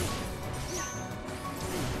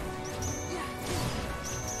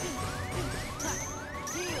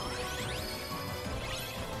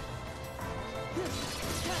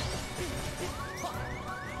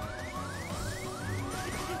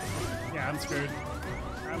 Yeah, I'm screwed.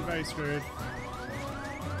 I'm very screwed.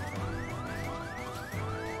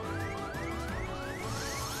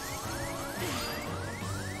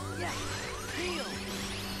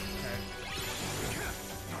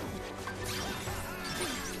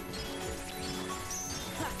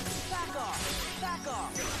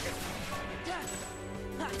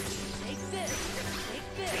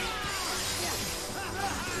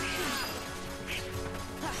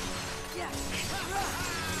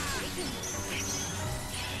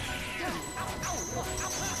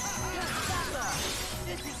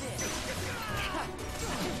 This is it.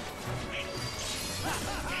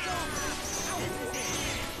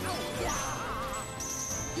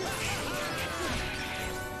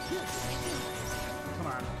 Come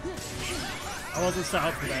on. I wasn't set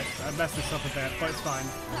up for this. I messed this up a bit, but it's fine.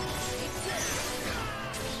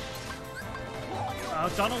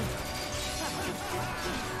 Donald.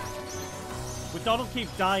 Would Donald keep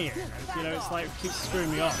dying? You know, it's like it keeps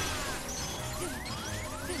screwing me up.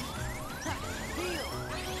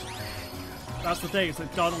 That's the thing, is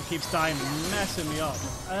that Donald keeps dying and messing me up.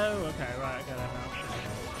 Oh, okay, right, I get it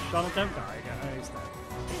now. Donald, don't die again. Oh, he's dead.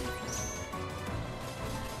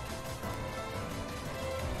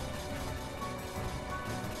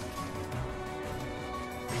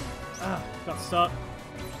 Ah, got stuck.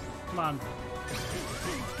 Come on.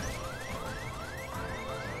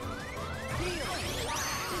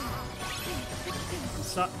 I'm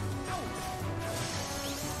stuck.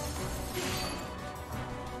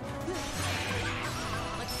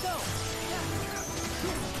 Let's go.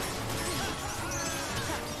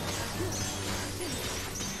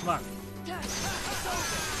 Come on.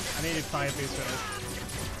 I needed fire booster.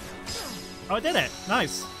 Oh, I did it.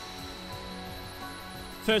 Nice.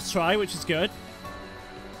 First try, which is good.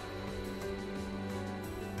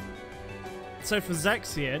 So for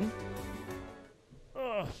Zexion,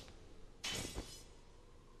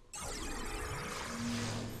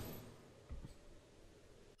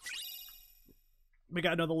 we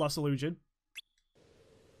got another Lost Illusion.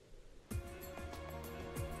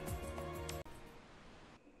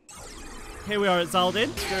 Here we are at Zaldin.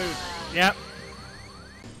 Yep.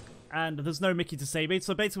 And there's no Mickey to save me.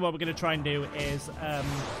 So basically what we're going to try and do is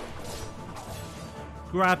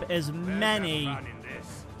grab as many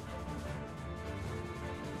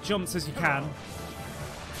jumps as you can.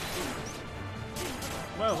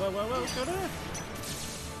 Whoa, whoa, whoa, whoa, what's going on?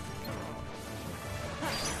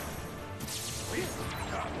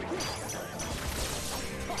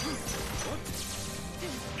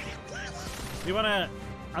 You wanna...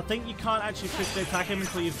 I think you can't actually physically attack him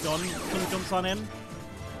until you've done some jumps on him.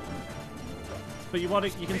 But you want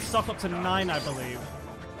to... You can stock up to 9, I believe.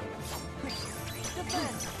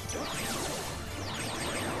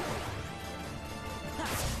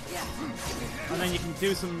 And then you can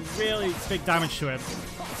do some really big damage to him.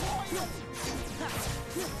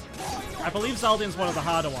 I believe Zaldin's one of the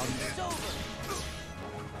harder ones.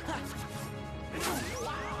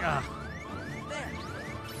 Ah.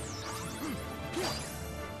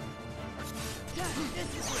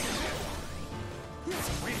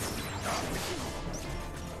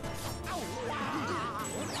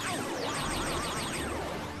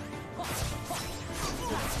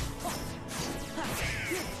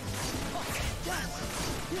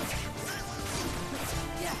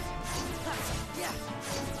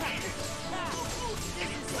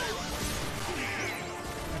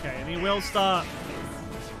 Okay, and he will start.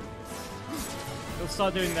 He'll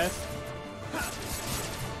start doing this.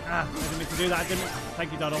 Ah, I didn't mean to do that, didn't.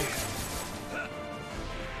 Thank you, Donald.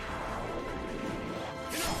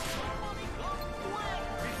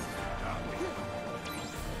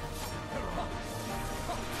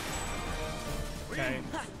 Okay.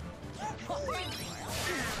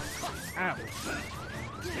 Ow.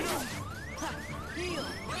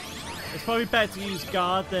 It's probably better to use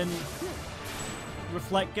guard than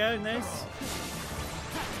reflect go in this.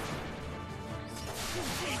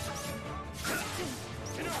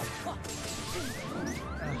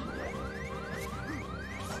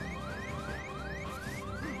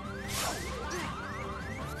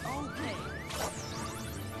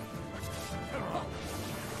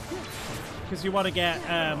 Because you want to get,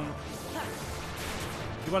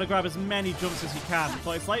 you want to grab as many jumps as you can,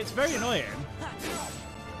 but it's like, it's very annoying.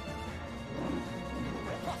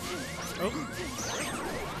 Oh.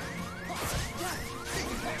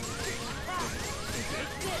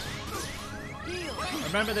 I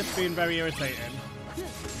remember this being very irritating.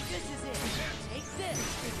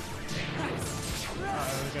 Oh,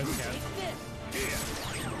 there it goes again.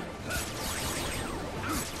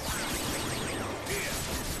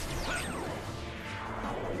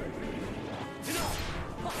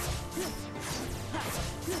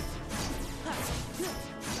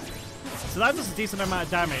 So that does a decent amount of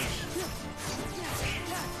damage.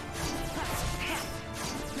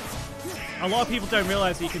 A lot of people don't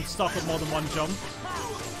realize that you can stock up more than one jump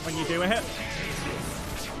when you do a hit.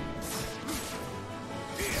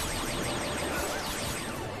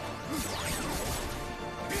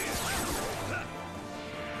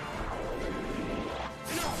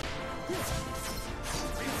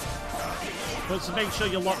 But to make sure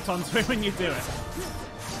you're locked onto it when you do it.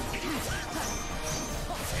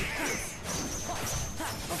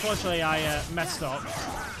 unfortunately, I messed up.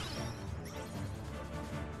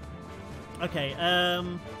 Okay, I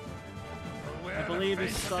believe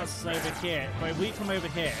it starts over here. But if we come over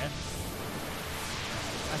here,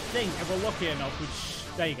 I think if we're lucky enough,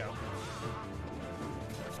 which there you go.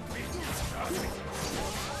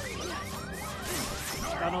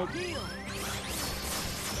 Donald.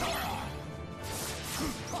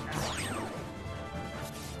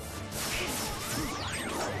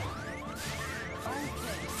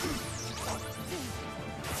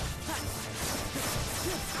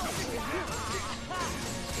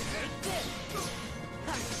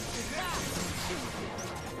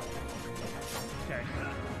 Okay.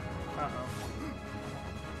 Uh-oh.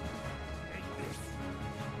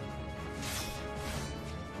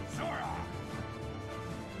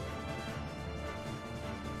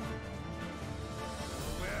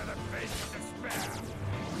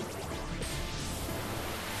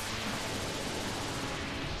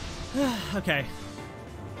 Okay.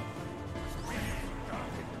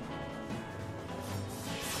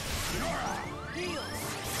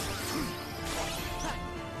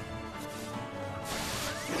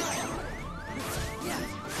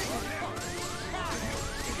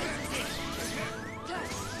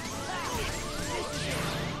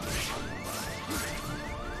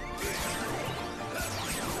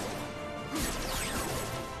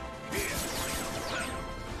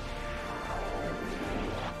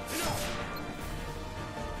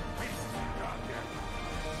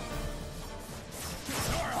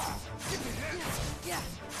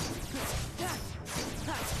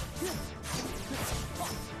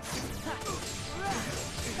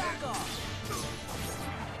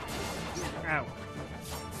 Ow.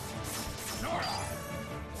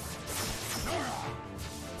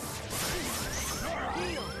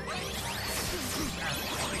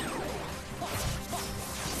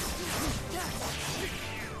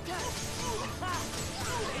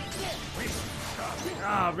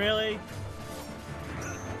 Ah, really?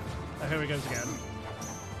 Oh, here he goes again.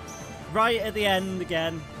 Right at the end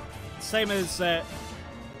again. Same as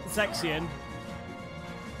Zexion.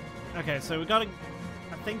 Okay, so we gotta...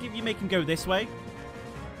 I think if you make him go this way...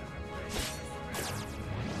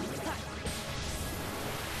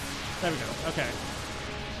 There we go, okay.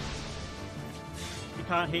 He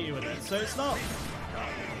can't hit you with it, so it's not...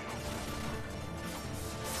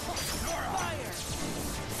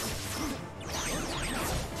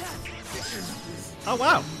 Oh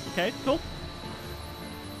wow, okay, cool.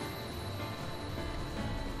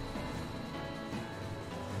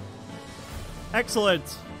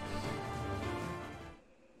 Excellent.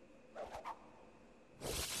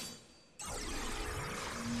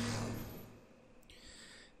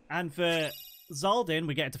 And for Zaldin,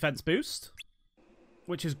 we get a defense boost,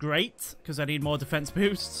 which is great because I need more defense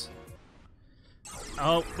boosts.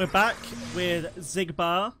 Oh, we're back with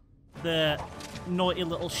Zigbar, the naughty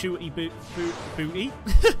little shooty booty.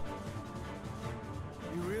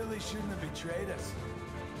 You really shouldn't have betrayed us.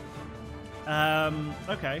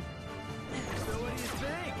 Okay. So what do you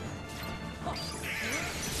think?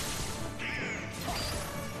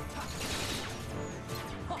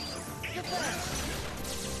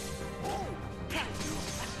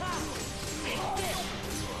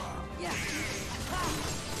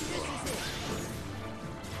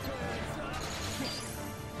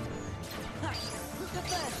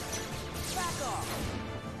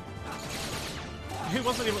 He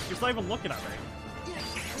wasn't even, he's not even looking at me.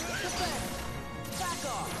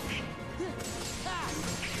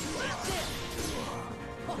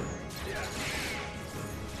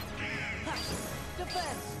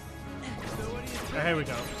 Oh, here we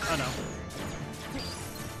go. Oh no.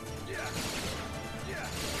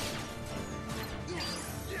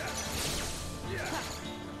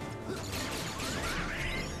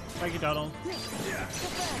 Thank you, Donald.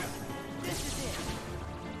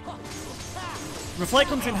 Reflect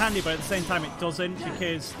comes in handy, but at the same time it doesn't,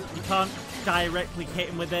 because you can't directly hit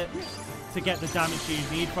him with it to get the damage you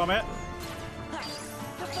need from it.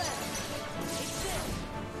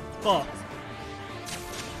 But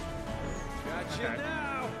Gotcha okay.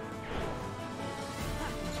 now.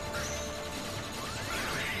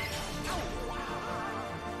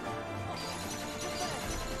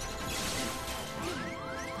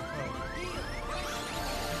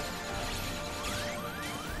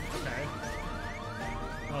 Okay.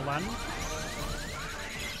 I'll land.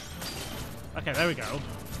 Okay, there we go.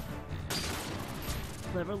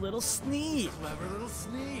 Clever little sneak. Clever little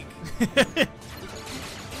sneak.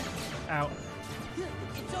 Ow.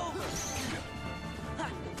 It's over.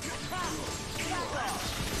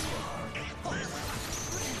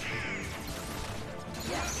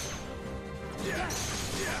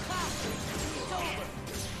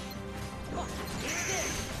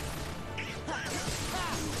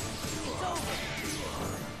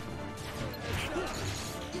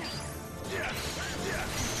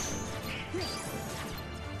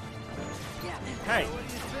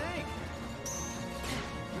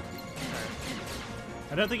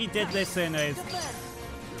 I don't think he did this in his... Defend!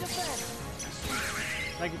 Defend!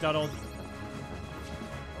 Thank you, Donald.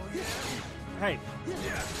 Hey.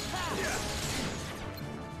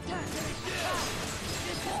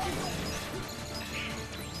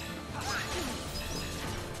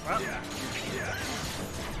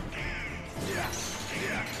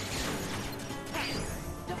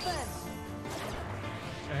 Defense!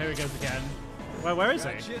 Oh, here he goes again. Well, where is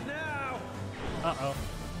he? Gotcha now. Uh-oh.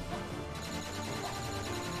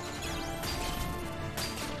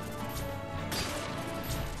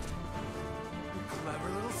 Clever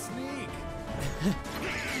little sneak.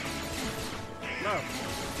 No.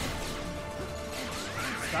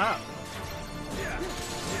 Stop.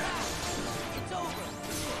 It's over!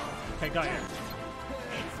 Okay, got you. This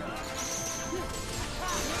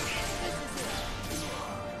is it!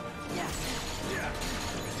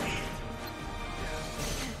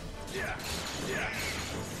 Yes!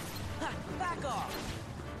 Ha, back off!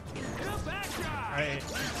 Come back, guy. Alright.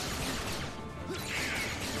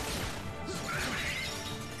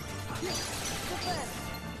 Defense!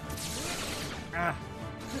 Ah.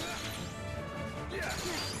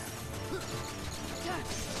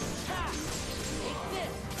 Ha! Take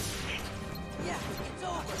this! Yeah, it's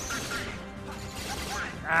over!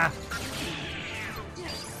 Ah.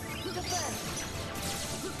 Defense!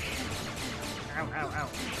 Ow, ow, ow.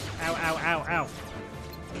 Ow, ow, ow, ow.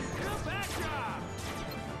 Come back, guy.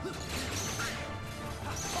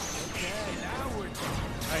 Okay, now we're done.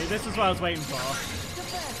 Alright, this is what I was waiting for.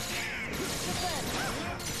 Defense! Defense! Defense!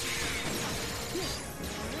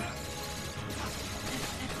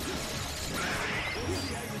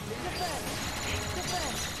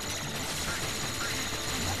 Defense!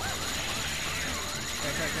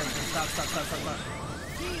 Okay, stop, stop, stop, stop, stop.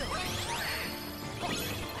 Heal!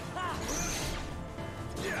 Ha!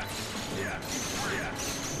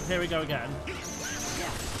 Here we go again. Yeah!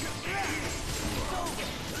 It's over!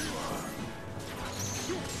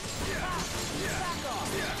 Ha! Back off!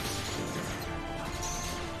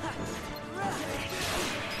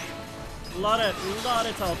 Lot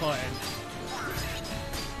of teleporting.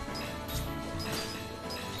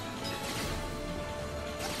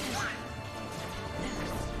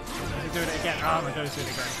 We're doing it again. Oh my god, he's doing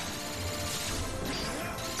it again.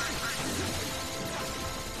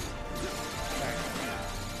 Okay.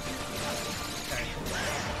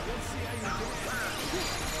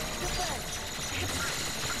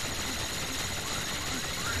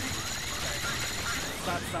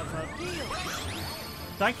 Stop.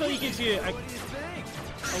 Thankfully, he gives you a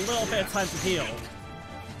little bit of time to heal.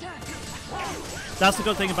 That's the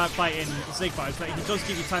good thing about fighting Zigbar, is that he does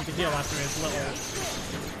give you time to heal after his little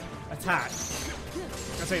attack.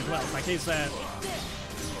 I say his little attack, his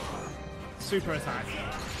super attack.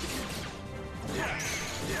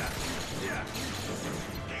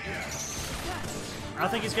 I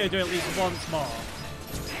think he's going to do it at least once more.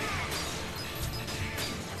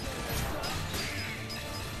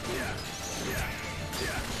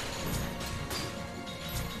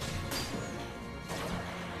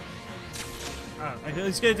 Oh,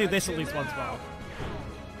 he's going to do this at least once more.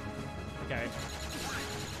 Okay.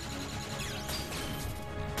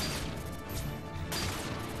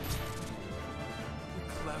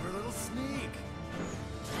 Clever little sneak.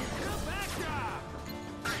 Come back, guy.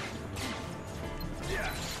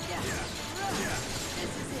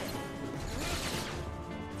 This is it!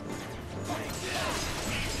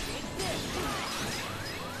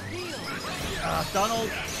 Donald.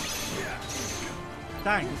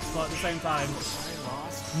 Thanks, but at the same time,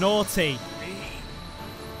 naughty.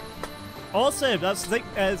 Awesome, that's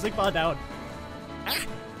Zigbar down.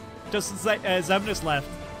 Just Xemnas left.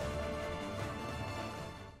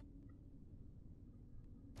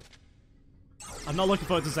 I'm not looking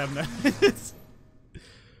forward to Xemnas.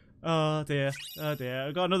 Oh dear, oh dear.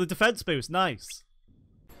 I've got another defense boost, nice.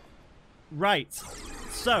 Right,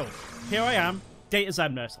 so here I am, Data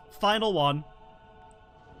Xemnas, final one.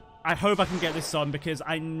 I hope I can get this on because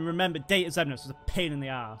I remember Data Xemnas was a pain in the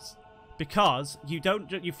ass. Because you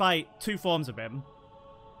fight two forms of him.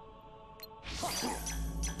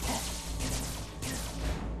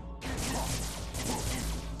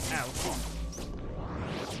 Ow.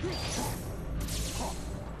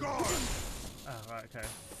 Oh, right, okay.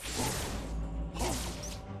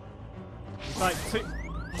 You fight two...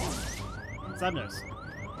 Xemnas.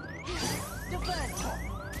 Defense!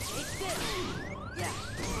 Take this! Yeah!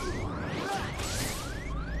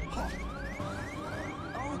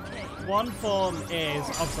 Okay. One form is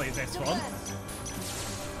obviously this one.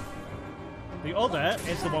 The other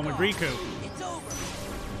is the one with Riku. It's over!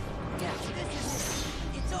 Yeah, this is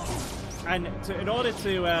it! It's over! And in order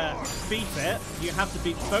to beat it, you have to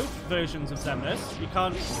beat both versions of Xemnas. You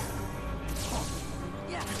can't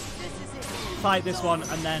fight this one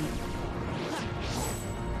and then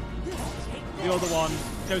the other one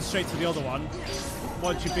goes straight to the other one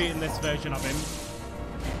once you've beaten this version of him.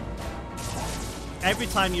 Every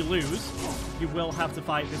time you lose, you will have to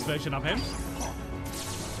fight this version of him.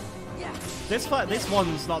 This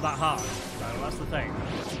one's not that hard, though, that's the thing.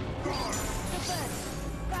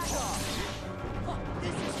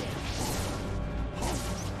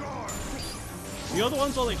 The other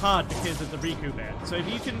one's only hard because of the Riku bit. So if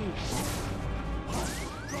you can...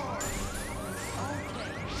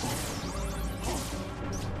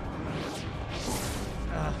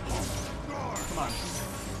 come on.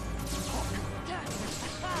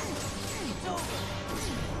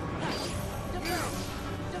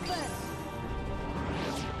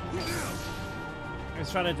 What I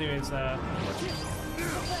was trying to do is okay.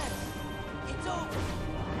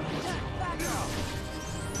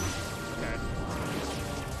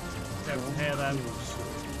 Go from here then.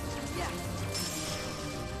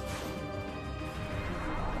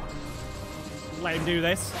 Let him do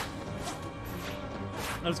this.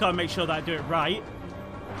 I just gotta make sure that I do it right.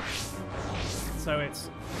 So it's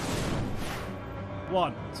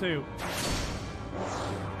 1, 2.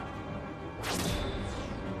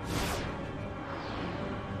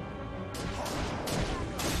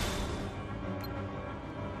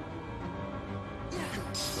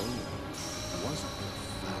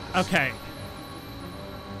 Okay.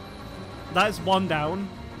 That is one down.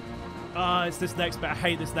 It's this next bit. I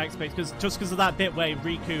hate this next bit because of that bit where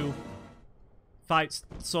Riku fights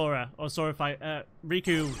Sora, or Sora fight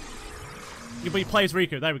Riku. But he plays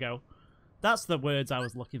Riku. There we go. That's the words I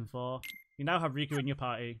was looking for. You now have Riku in your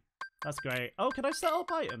party. That's great. Oh, can I set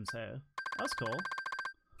up items here? That's cool.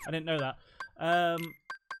 I didn't know that.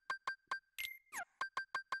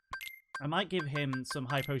 I might give him some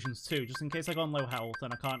high potions too, just in case I go on low health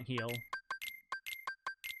and I can't heal.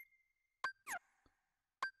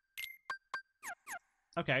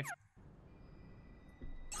 Okay.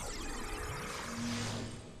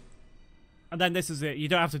 And then this is it. You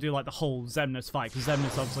don't have to do like the whole Xemnas fight, because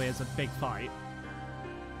Xemnas obviously is a big fight.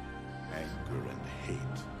 Anger and hate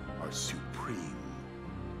are supreme.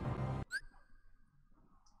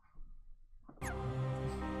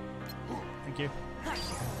 Thank you.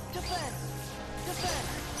 Defense!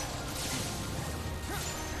 Defense!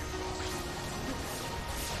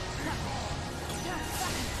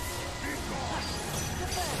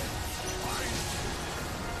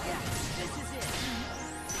 Yeah, this is it.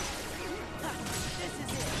 This is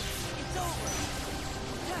it. It's over.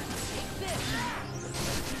 Take this.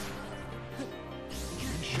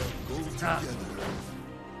 We shall go together.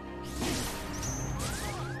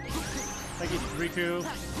 Thank you, Riku.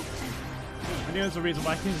 I knew there's a reason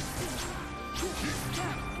why.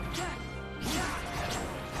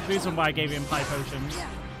 The reason why I gave him high potions.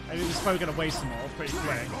 I mean, he was probably going to waste them all pretty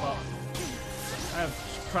quick, but I have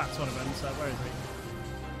cracked one of them, so where is he?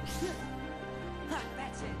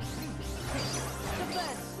 That's it.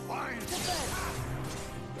 Defense! Defense!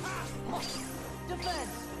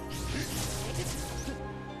 Defense!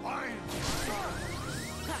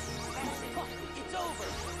 That's it. It's over.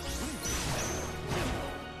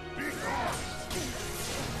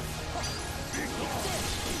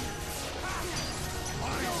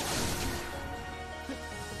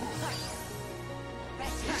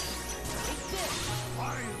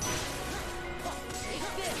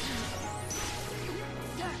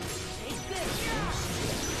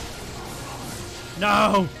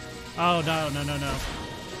 No! Oh, no, no, no, no.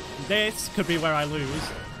 This could be where I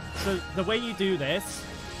lose. So, the way you do this,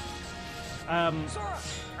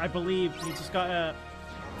 I believe you just gotta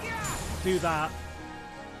do that.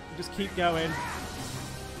 Just keep going.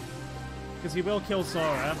 Because he will kill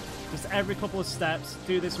Sora. Just every couple of steps,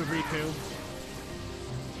 do this with Riku.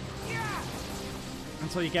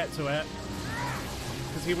 Until you get to it.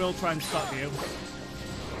 Because he will try and stop you.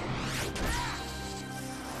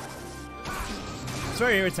 It's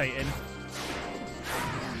very irritating.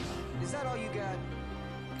 Is that all you got?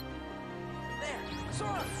 There,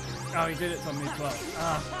 Sora! Oh, he did it on me as well.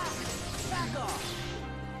 Back off!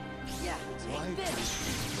 Yeah, take this!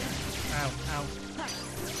 Ow, ow.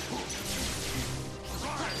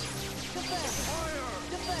 Defense! Defense!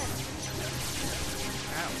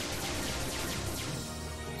 Ow.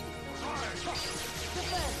 Defense!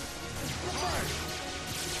 Defense!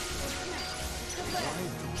 Defense!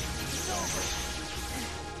 It's over!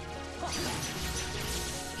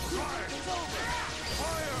 It's over!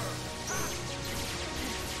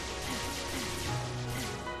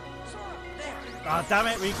 There! Ah, damn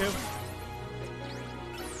it, Riku.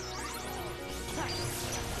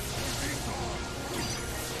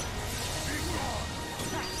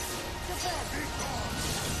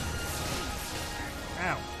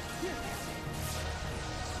 Ow.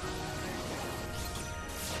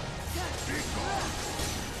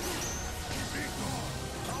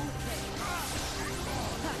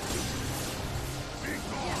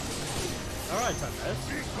 Alright, Tempest.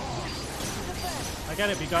 I get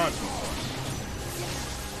it, be gone.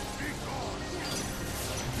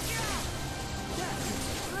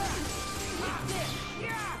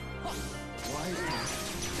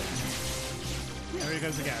 There he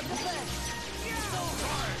goes again.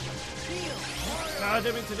 No, I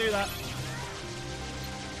didn't mean to do that.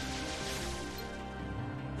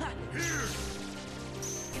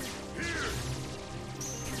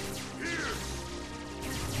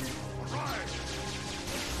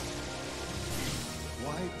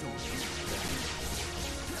 Why don't you?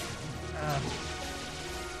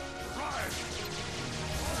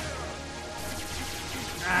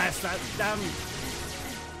 It's that damn. We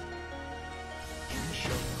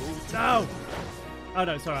shall go No! Oh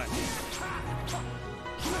no, it's alright.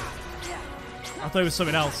 I thought it was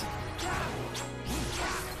something else.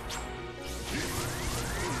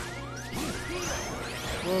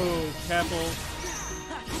 Whoa, careful.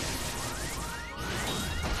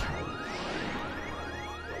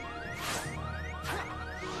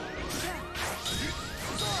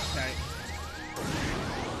 Okay.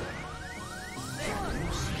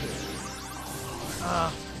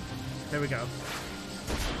 There we go.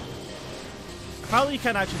 Apparently you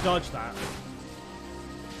can actually dodge that.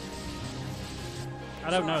 I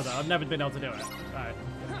don't know though, I've never been able to do it. Right.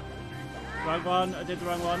 Wrong one, I did the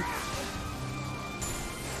wrong one.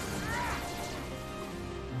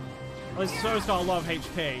 Well, this sword's got a lot of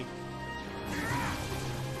HP.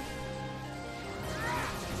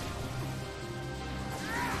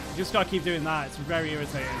 You just gotta keep doing that, it's very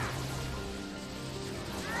irritating.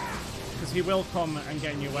 Because he will come and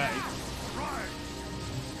get in your way.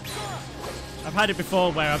 I've had it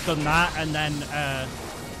before where I've done that and then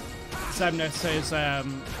Xemnas has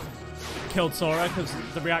killed Sora because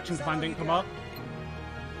the reaction command didn't come up.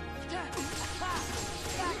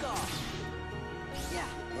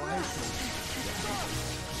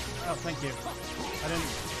 Oh, thank you. I didn't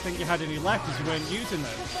think you had any left because you weren't using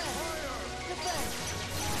them.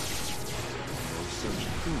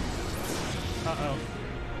 Uh-oh.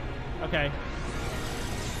 Okay.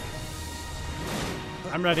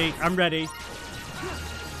 I'm ready. I'm ready.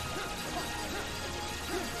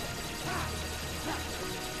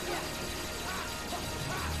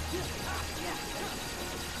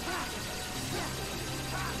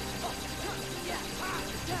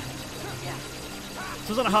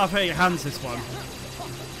 This wasn't half out of your hands, this one.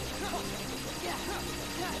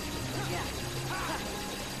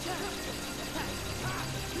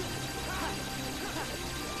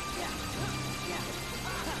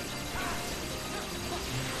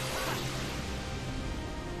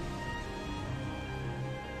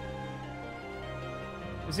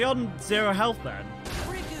 Is he on 0 health then?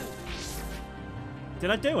 Did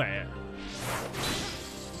I do it?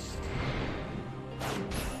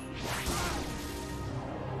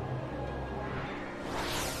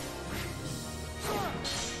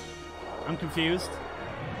 I'm confused.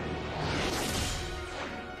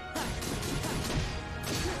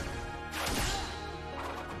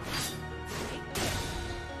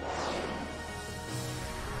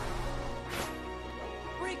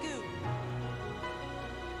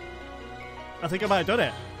 I think I might have done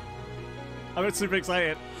it. I'm super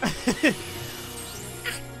excited.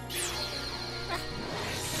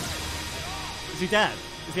 Is he dead?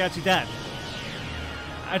 Is he actually dead?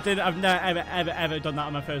 I've never ever done that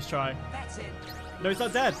on my first try. That's it. No, he's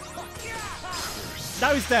not dead.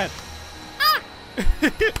 Now he's dead.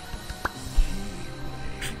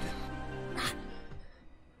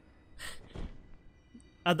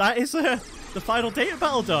 And that is the final data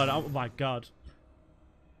battle done. Oh my god.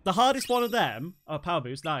 The hardest one of them... Oh, power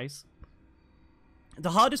boost, nice. The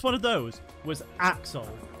hardest one of those was Axel.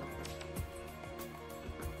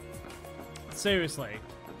 Seriously.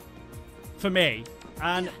 For me.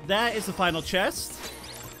 And there is the final chest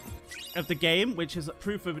of the game, which is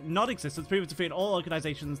proof of non-existence, proof of defeating all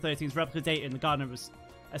organizations 13's replica data in the Garden of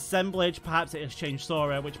Assemblage. Perhaps it has changed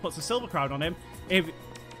Sora, which puts a silver crown on him. If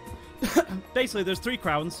basically, there's 3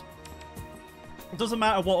 crowns. It doesn't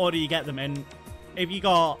matter what order you get them in.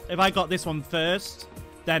 If I got this one first,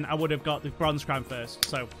 then I would have got the bronze crown first.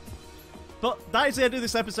 So, but that is the end of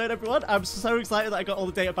this episode, everyone. I'm so excited that I got all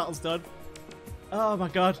the data battles done. Oh my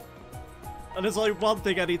god. And there's only one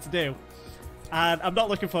thing I need to do. And I'm not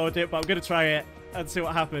looking forward to it, but I'm going to try it. and see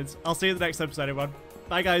what happens. I'll see you in the next episode, everyone.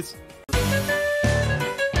 Bye, guys.